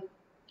volume.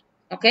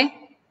 Okay?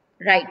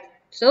 Right.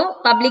 So,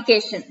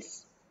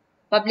 publications.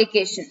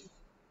 Publication.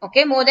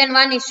 Okay? More than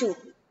one issue.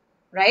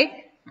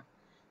 Right?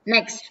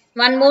 Next.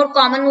 One more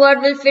common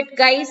word will fit,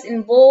 guys,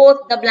 in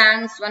both the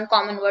blanks. One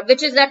common word.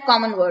 Which is that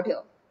common word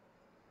here?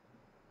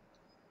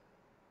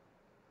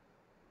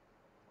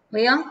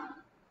 Where?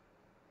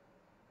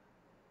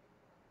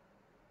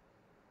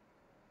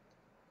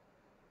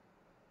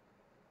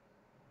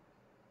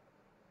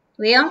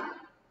 Where?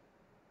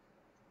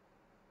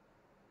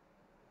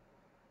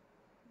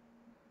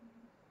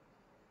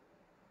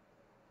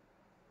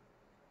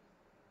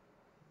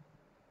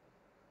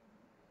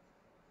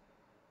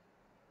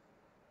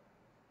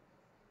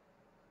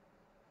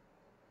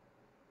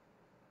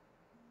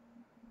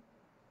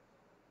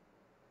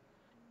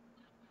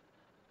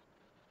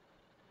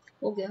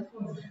 Okay.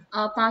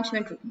 5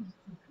 minutes.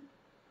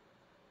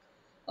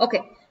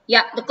 Okay.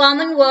 Yeah, the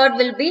common word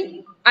will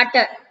be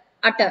utter.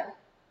 Utter.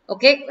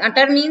 Okay.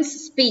 Utter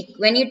means speak.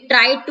 When you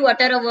try to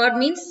utter a word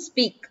means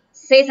speak.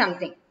 Say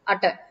something.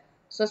 Utter.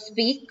 So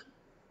speak.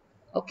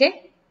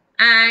 Okay.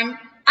 And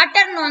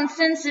utter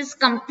nonsense is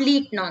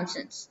complete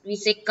nonsense. We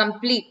say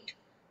complete.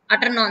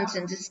 Utter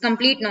nonsense is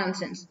complete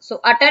nonsense. So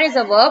utter is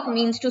a verb,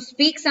 means to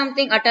speak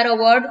something, utter a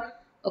word.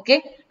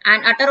 Okay.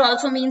 And utter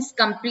also means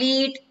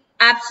complete,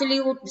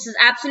 absolute. This is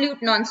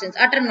absolute nonsense.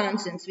 Utter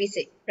nonsense, we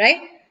say.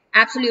 Right?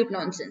 Absolute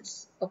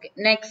nonsense. Okay.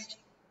 Next.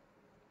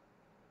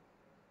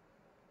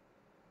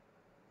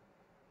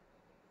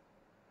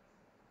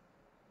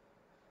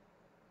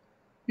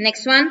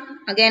 Next one.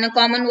 Again a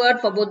common word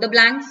for both the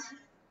blanks.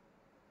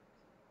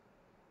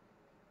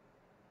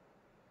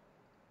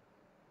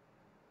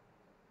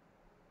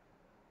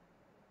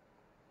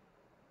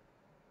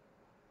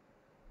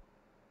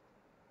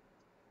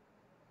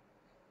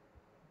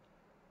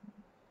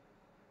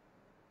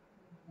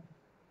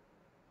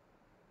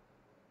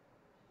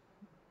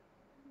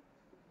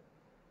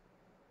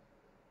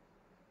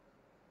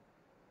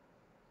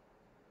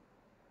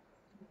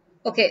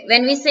 Okay,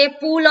 when we say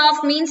pool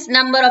of means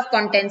number of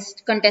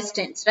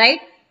contestants, right?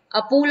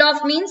 A pool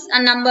of means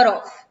a number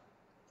of.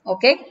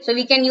 Okay, so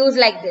we can use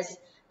like this.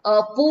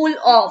 A pool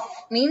of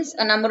means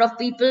a number of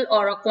people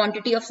or a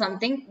quantity of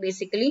something,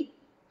 basically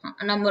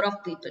a number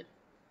of people.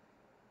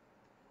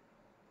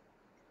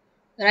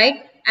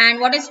 Right? And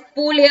what is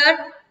pool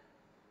here?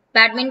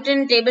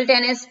 Badminton, table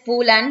tennis,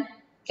 pool and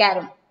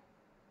carom.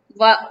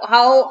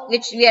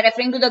 Which we are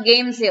referring to the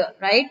games here,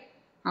 right?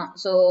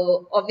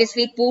 So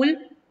obviously pool.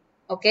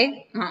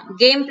 Okay.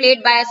 Game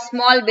played by a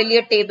small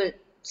billiard table.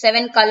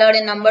 7 colored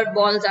and numbered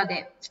balls are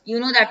there. You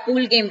know that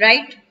pool game,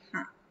 right?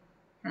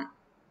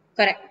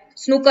 Correct.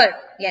 Snooker.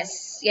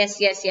 Yes.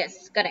 Yes. Yes.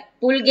 Yes. Correct.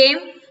 Pool game.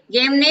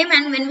 Game name.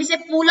 And when we say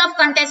pool of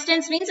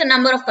contestants means a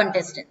number of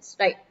contestants.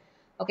 Right.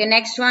 Okay.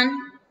 Next one.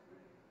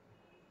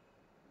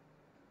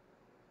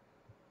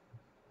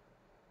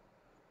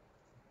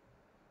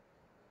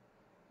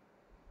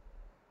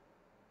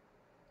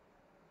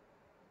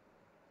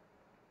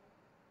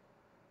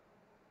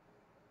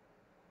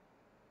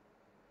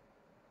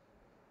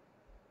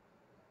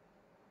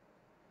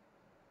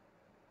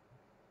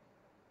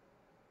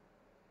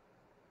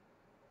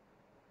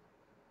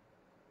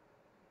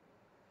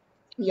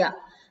 Yeah.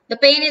 The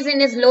pain is in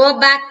his lower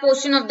back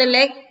portion of the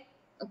leg.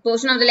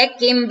 Portion of the leg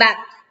came back.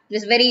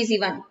 This is very easy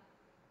one.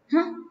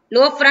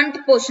 Lower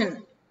front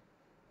portion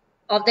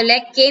of the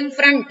leg came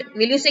front.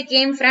 Will you say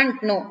came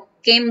front? No.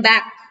 Came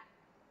back.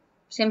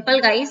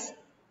 Simple, guys.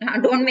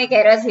 Don't make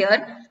errors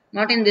here.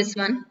 Not in this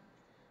one.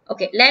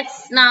 Okay.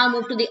 Let's now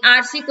move to the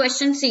RC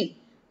question. See.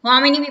 How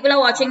many people are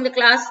watching the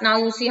class? Now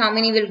you see how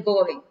many will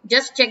go away.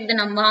 Just check the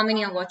number. How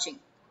many are watching?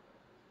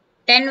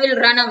 10 will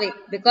run away.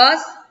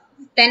 Because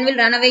 10 will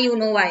run away. You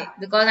know why.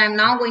 Because I am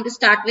now going to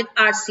start with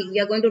RC. We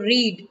are going to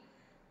read.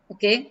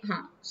 Okay.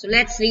 So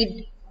let's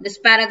read this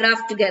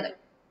paragraph together.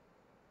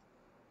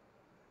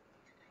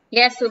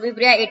 Yes,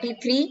 Subipriya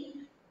 83.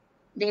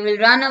 They will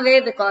run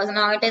away because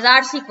now it is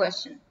RC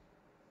question.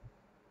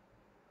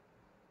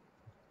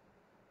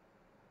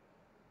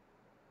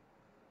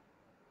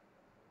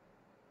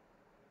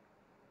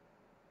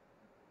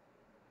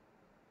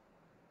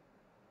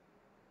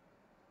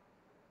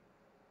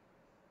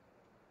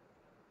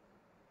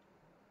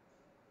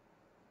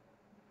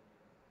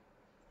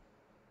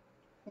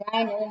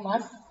 I know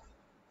must.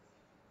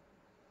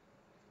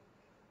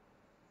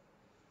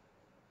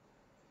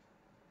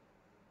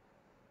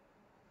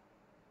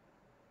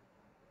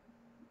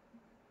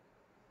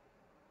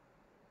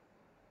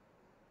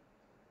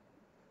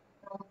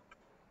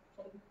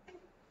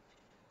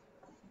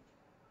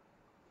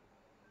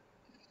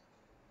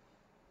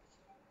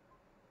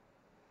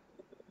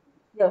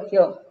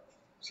 Here.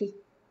 See.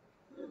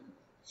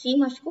 She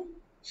Mashko?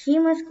 She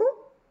Mashko?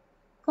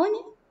 कौन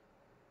है?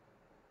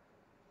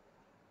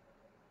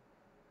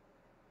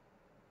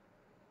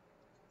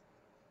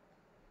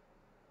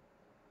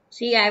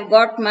 See, I've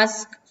got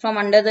Musk from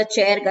under the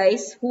chair,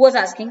 guys. Who was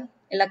asking?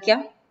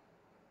 Ilakya?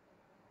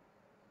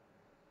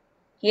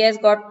 He has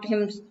got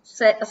him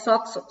a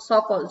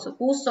sock also.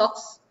 Whose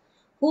socks?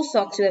 Whose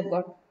socks you have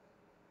got?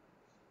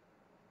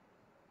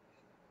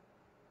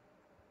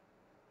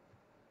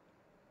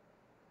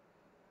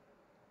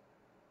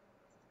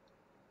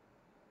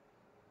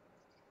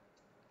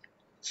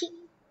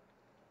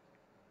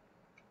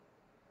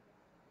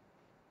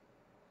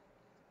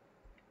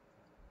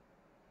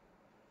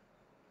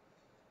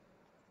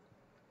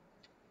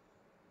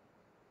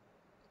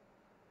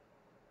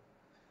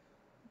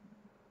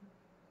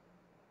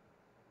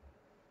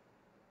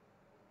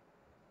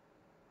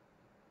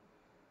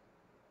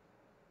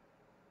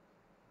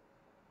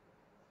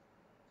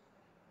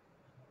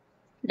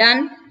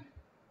 Done?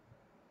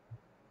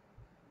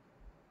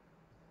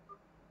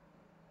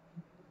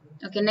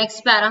 Okay,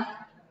 next para.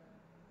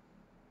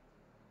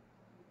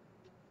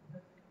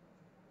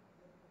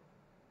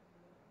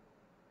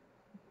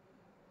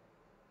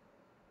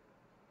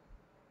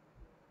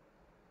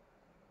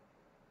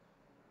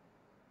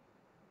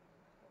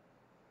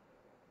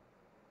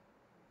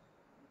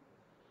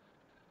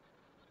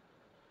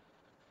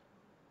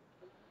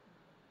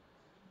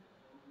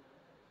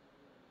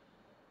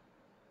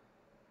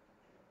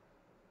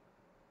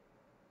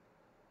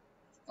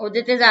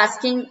 Udit is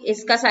asking,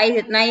 इसका size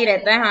इतना ही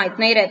रहता है? हाँ,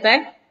 इतना ही रहता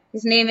है.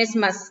 His name is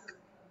Musk.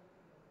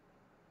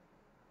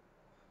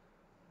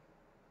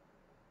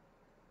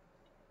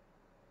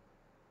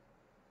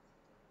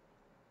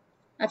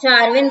 अच्छा,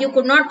 Arvind, you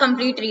could not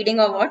complete reading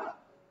or what?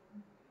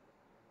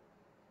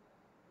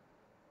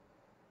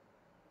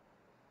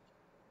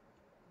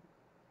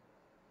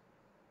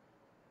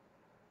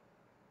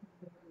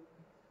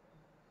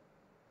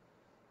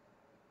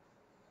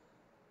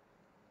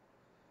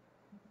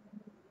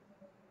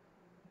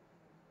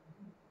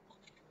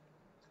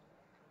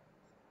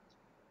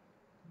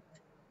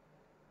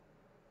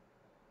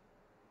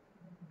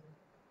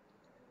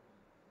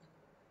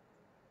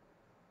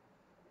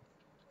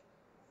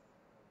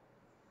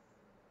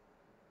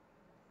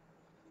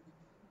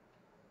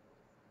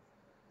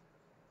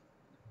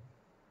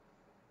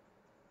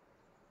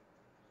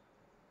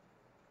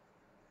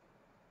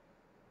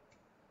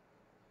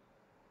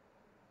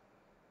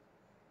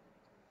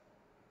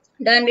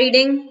 Done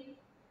reading?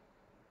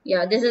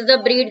 Yeah, this is the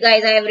breed,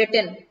 guys. I have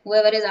written.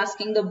 Whoever is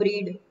asking the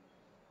breed.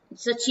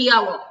 It's a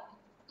Chihuahua.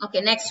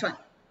 Okay, next one.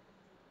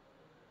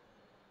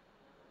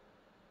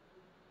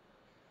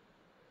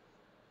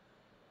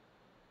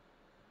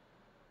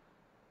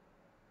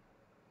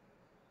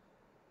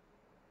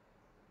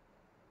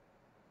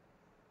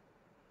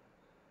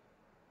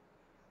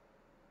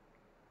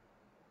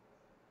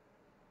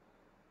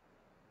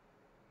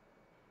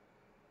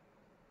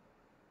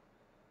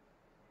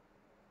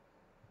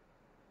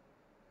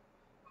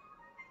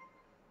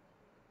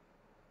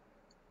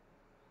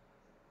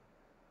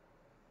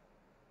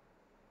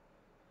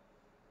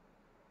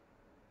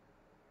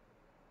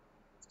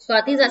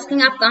 Swati is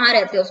asking, आप कहाँ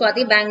रहते हो?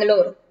 Swati,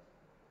 Bangalore.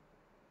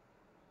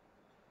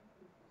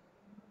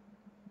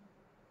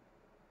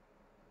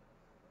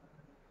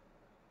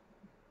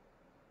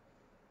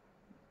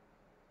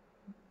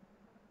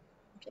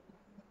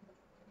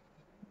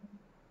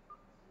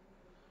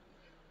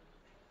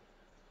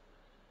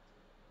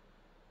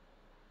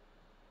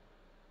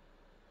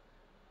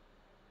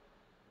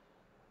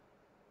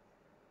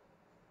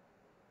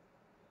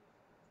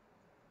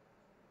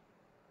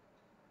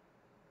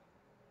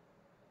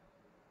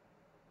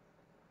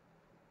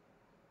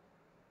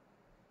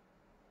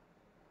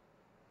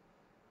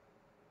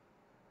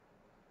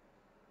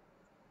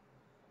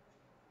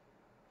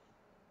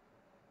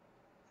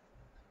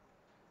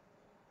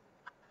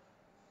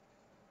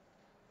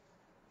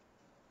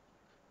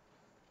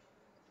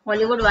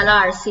 Hollywood wala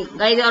RC.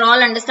 Guys, you are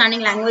all understanding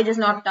language is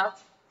not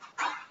tough.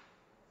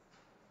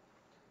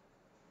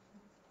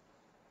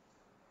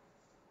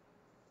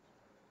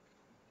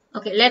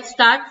 Okay, let's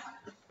start.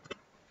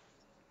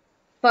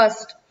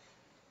 First.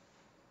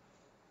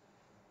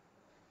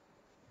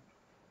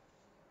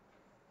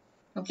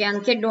 Okay,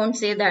 Ankit, don't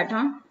say that,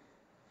 huh?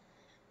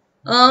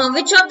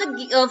 Which of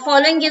the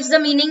following gives the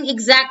meaning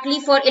exactly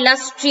for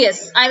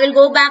illustrious? I will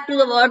go back to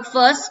the word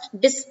first.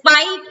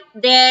 Despite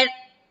their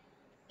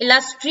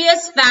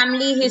illustrious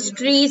family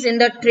histories in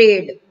the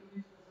trade.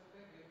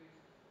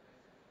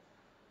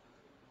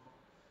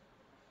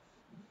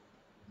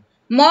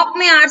 Mock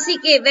में RC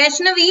के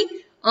Vaishnavi,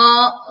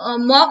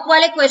 mock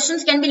वाले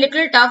questions can be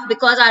little tough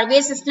because RBI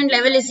assistant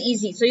level is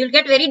easy. So you'll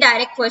get very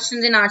direct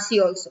questions in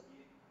RC also.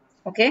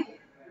 Okay.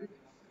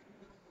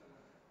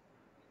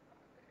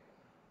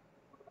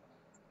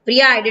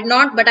 Priya, I did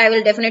not, but I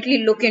will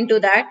definitely look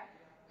into that.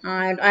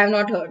 I have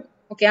not heard.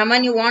 Okay,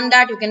 Aman, you want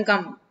that? You can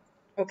come.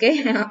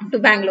 Okay, to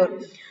Bangalore.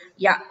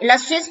 Yeah,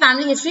 illustrious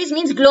family histories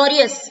means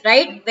glorious,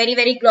 right? Very,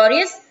 very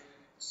glorious.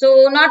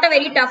 So not a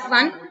very tough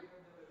one.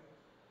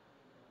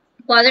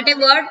 Positive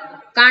word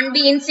can't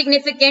be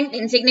insignificant.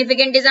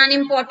 Insignificant is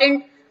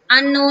unimportant.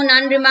 Unknown,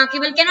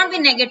 unremarkable cannot be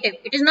negative.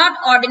 It is not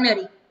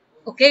ordinary.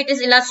 Okay, it is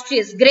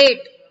illustrious, great.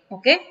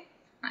 Okay,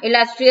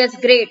 illustrious,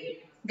 great.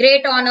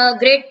 Great honor,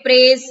 great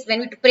praise. When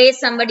we praise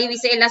somebody, we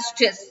say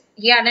illustrious.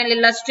 He had an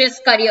illustrious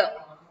career.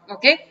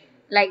 Okay,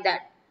 like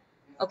that.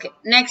 Okay,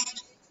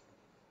 next.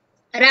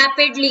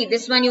 Rapidly.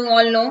 This one you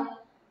all know.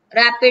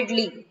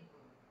 Rapidly.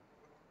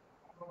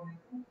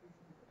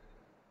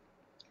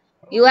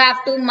 You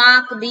have to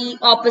mark the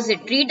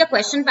opposite. Read the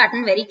question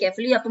pattern very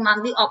carefully. You have to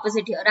mark the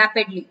opposite here.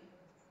 Rapidly.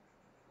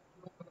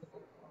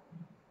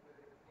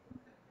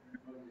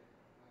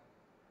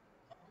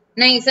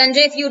 Nahi,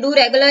 Sanjay, if you do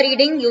regular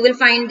reading, you will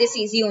find this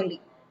easy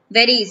only.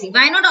 Very easy.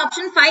 Why not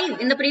option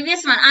 5 in the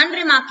previous one?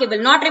 Unremarkable,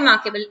 not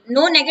remarkable.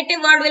 No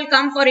negative word will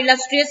come for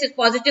illustrious. If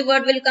positive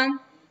word will come.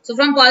 So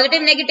from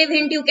positive, negative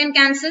hint you can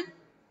cancel.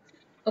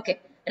 Okay.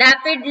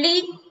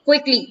 Rapidly,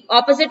 quickly.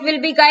 Opposite will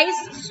be, guys,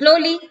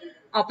 slowly.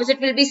 Opposite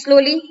will be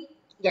slowly.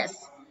 Yes.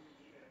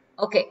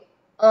 Okay.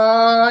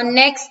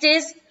 Next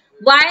is,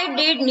 why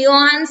did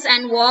Nuance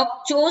and Warp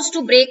chose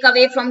to break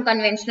away from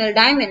conventional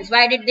diamonds?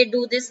 Why did they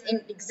do this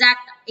in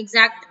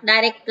exact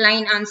direct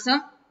line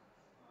answer?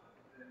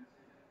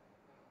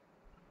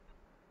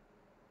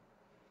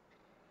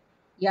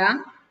 Yeah.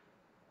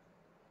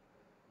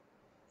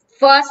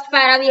 First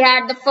para we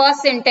had the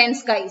first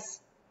sentence, guys.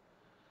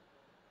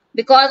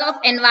 Because of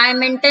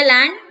environmental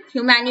and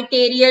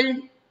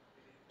humanitarian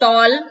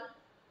toll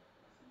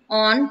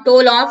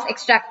of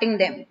extracting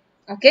them.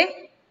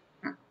 Okay.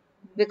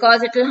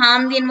 Because it will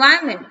harm the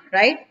environment,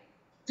 right?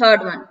 Third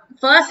one.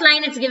 First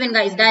line it's given,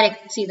 guys.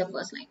 Direct. See the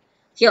first line.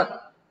 Here.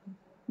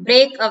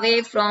 Break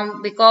away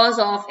from because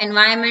of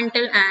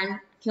environmental and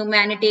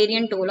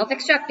humanitarian toll of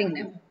extracting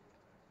them.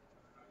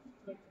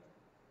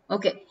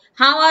 Okay.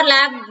 How are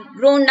lab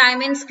grown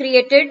diamonds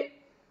created?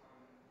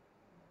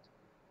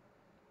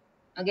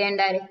 Again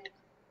direct.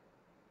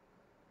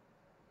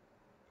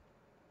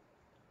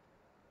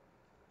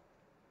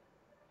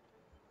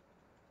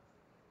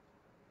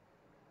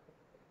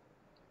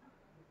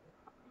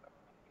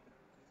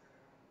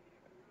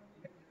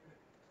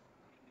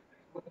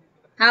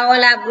 How are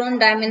lab grown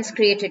diamonds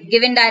created?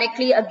 Given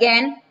directly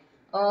again.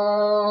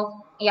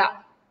 Yeah.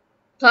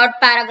 Third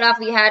paragraph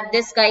we had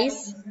this,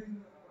 guys.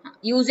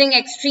 Using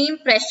extreme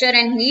pressure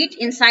and heat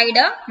inside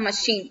a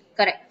machine.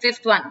 Correct.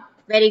 Fifth one.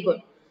 Very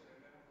good.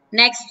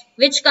 Next,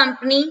 which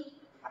company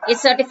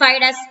is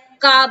certified as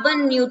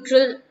carbon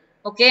neutral,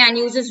 okay, and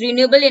uses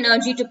renewable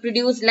energy to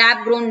produce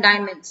lab grown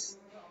diamonds?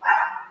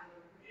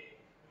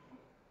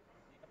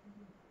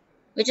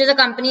 Which is the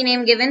company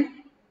name given?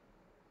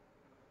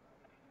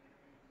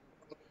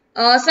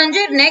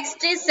 Sanjay,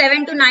 next is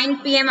 7 to 9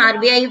 p.m.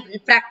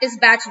 RBI practice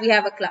batch. We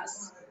have a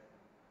class.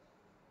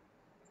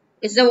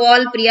 It's the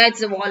wall, Priya,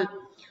 it's the wall.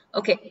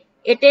 Okay.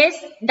 It is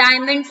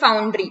Diamond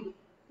Foundry.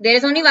 There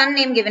is only one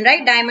name given,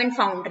 right? Diamond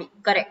Foundry.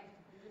 Correct.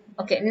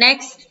 Okay.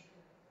 Next.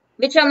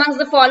 Which amongst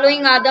the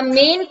following are the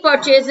main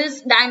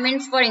purchases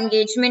diamonds for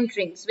engagement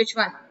rings? Which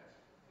one?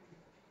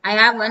 I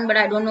have one, but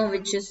I don't know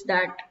which is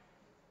that.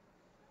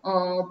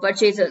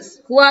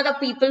 Purchasers. Who are the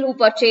people who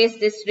purchase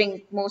this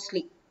ring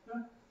mostly?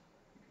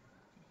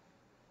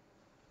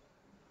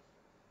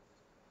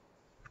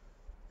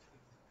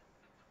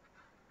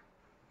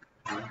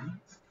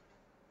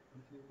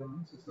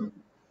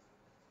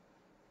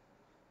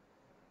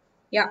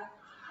 Yeah.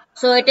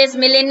 So it is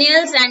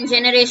millennials and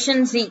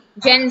Generation Z,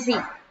 Gen Z.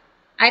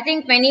 I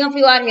think many of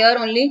you are here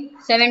only.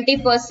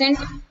 70%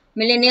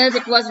 millennials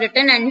it was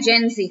written and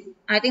Gen Z.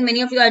 I think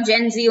many of you are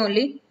Gen Z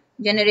only.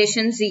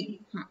 Generation Z.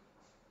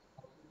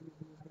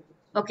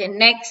 Okay,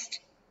 next.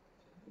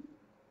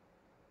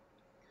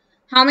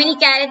 How many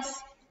carats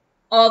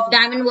of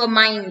diamond were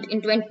mined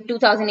in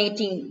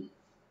 2018?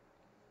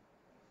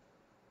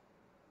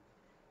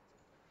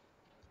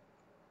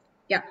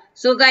 Yeah.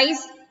 So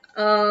guys,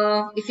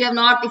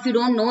 if you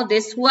don't know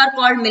this, who are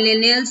called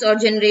millennials or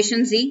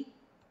Generation Z?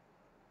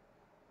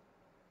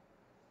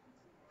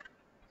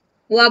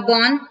 Who are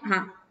born?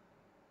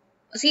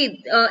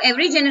 See,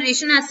 every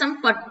generation has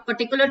some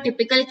particular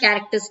typical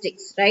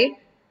characteristics, right?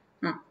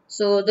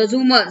 So the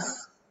Zoomers,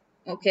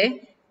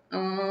 okay.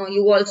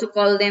 You also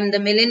call them the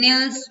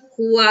millennials,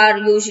 who are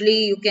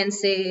usually, you can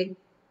say,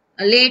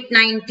 late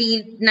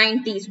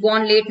 90s,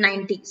 born late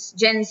 90s,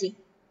 Gen Z.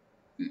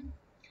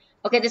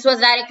 Okay, this was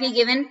directly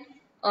given.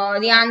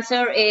 The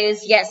answer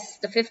is yes,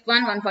 the fifth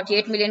one,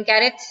 148 million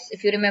carats,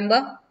 if you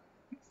remember.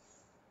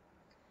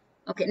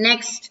 Okay,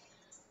 next.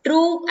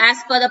 True as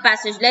per the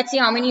passage. Let's see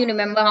how many you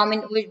remember,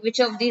 which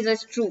of these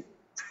is true.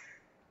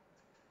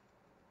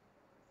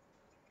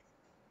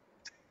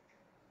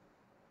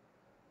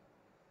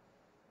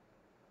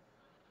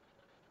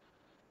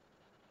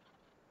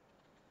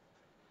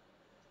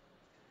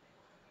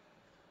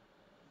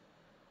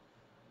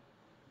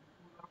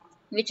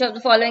 Which of the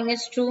following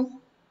is true?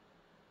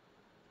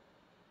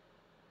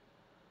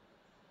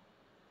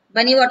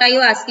 Bunny, what are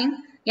you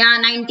asking?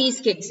 Yeah,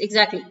 90s kids,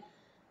 exactly.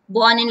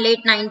 Born in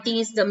late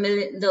 90s,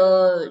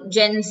 the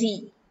Gen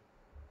Z.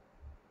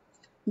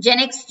 Gen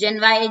X, Gen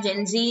Y,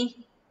 Gen Z,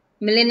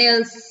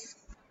 Millennials.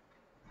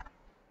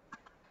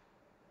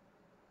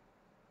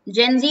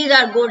 Gen Zs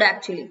are good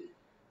actually.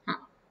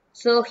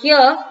 So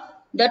here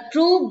the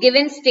true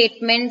given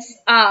statements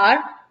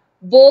are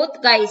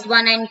both guys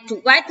 1 and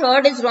 2. Why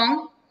third is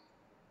wrong?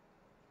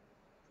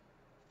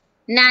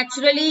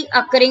 Naturally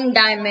occurring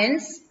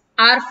diamonds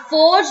are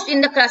forged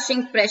in the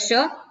crushing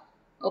pressure,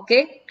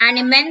 okay, and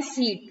immense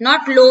heat,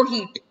 not low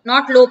heat,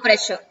 not low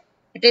pressure.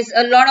 It is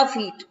a lot of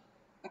heat,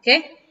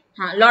 okay,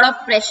 a lot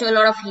of pressure, a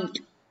lot of heat.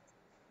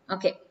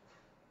 Okay,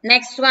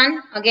 next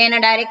one, again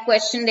a direct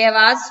question they have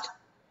asked.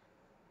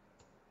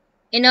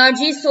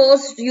 Energy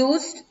source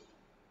used.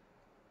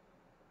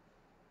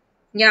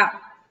 Yeah.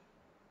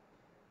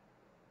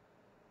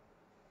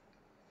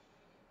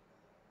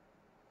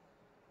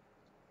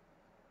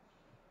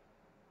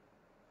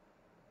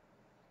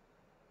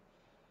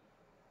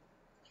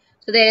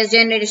 So there is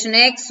generation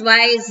X,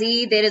 Y,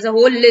 Z, there is a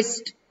whole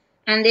list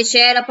and they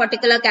share a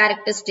particular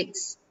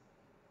characteristics.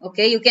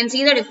 Okay, you can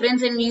see the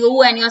difference in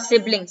you and your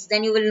siblings,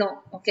 then you will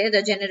know, okay,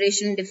 the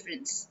generation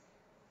difference.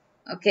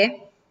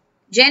 Okay,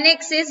 Gen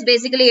X is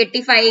basically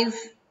 85,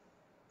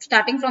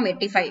 starting from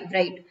 85,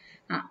 right?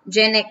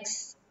 Gen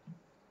X,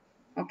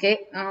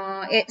 okay,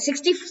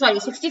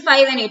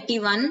 65 and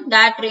 81,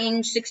 that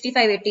range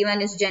 65,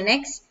 81 is Gen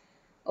X,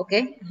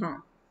 okay.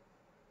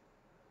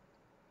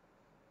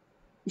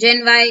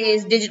 Gen Y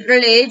is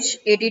digital age,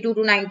 82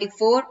 to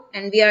 94,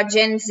 and we are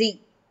Gen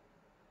Z.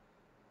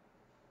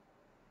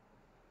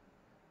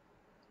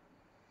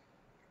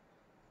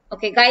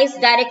 Okay, guys,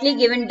 directly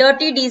given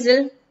dirty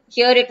diesel.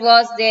 Here it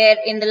was there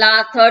in the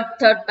last third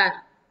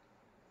para.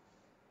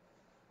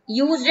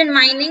 Used in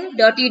mining,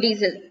 dirty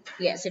diesel.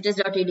 Yes, it is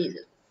dirty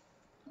diesel.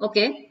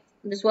 Okay,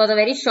 this was a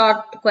very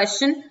short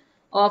question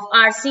of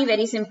RC,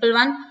 very simple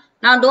one.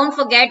 Now, don't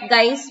forget,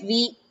 guys,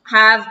 we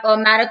have a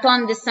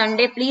marathon this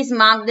Sunday. Please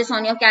mark this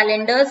on your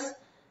calendars.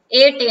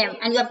 8 a.m.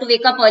 and you have to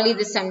wake up early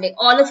this Sunday.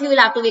 All of you will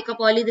have to wake up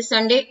early this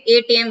Sunday.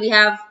 8 a.m. we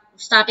have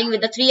starting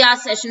with the 3-hour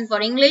session for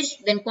English,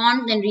 then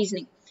quant, then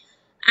reasoning.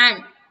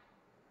 And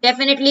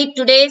definitely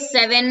today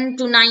 7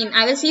 to 9.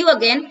 I will see you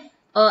again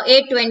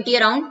 8:20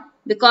 around,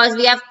 because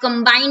we have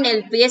combined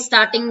LPS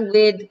starting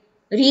with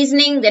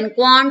reasoning, then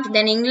quant,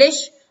 then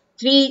English.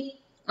 3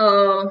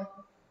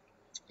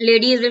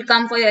 ladies will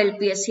come for your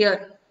LPS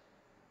here.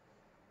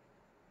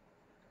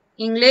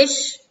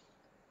 English,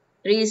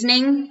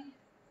 reasoning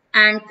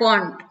and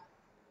quant.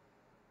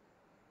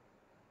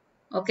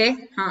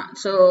 Okay,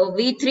 so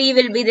we 3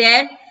 will be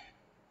there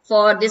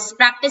for this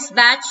practice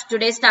batch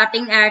today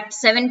starting at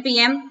 7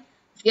 p.m.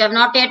 If you have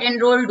not yet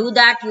enrolled, do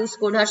that. Use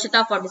code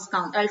Harshita for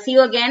discount. I'll see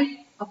you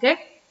again. Okay,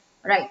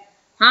 right.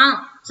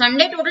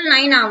 Sunday total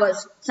 9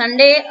 hours.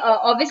 Sunday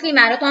obviously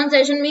marathon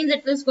session means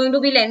it is going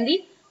to be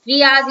lengthy.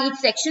 3 hours each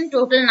section,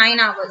 total 9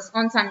 hours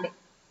on Sunday.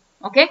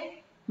 Okay.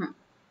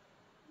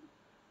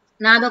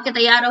 ना धो के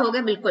तैयार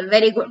रहोगे बिल्कुल.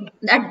 Very good.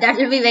 That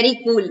will be very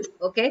cool.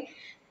 Okay.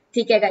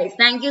 ठीक है guys.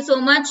 Thank you so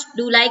much.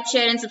 Do like,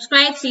 share and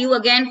subscribe. See you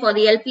again for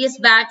the LPS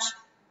batch.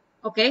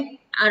 Okay.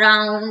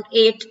 Around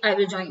 8 I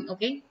will join.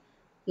 Okay.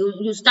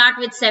 You start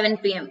with 7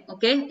 p.m.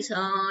 Okay.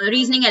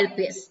 Reasoning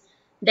LPS.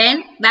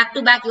 Then back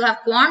to back you have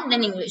quant,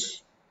 then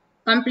English.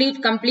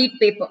 Complete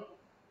paper.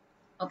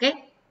 Okay.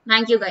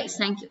 Thank you guys.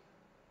 Thank you.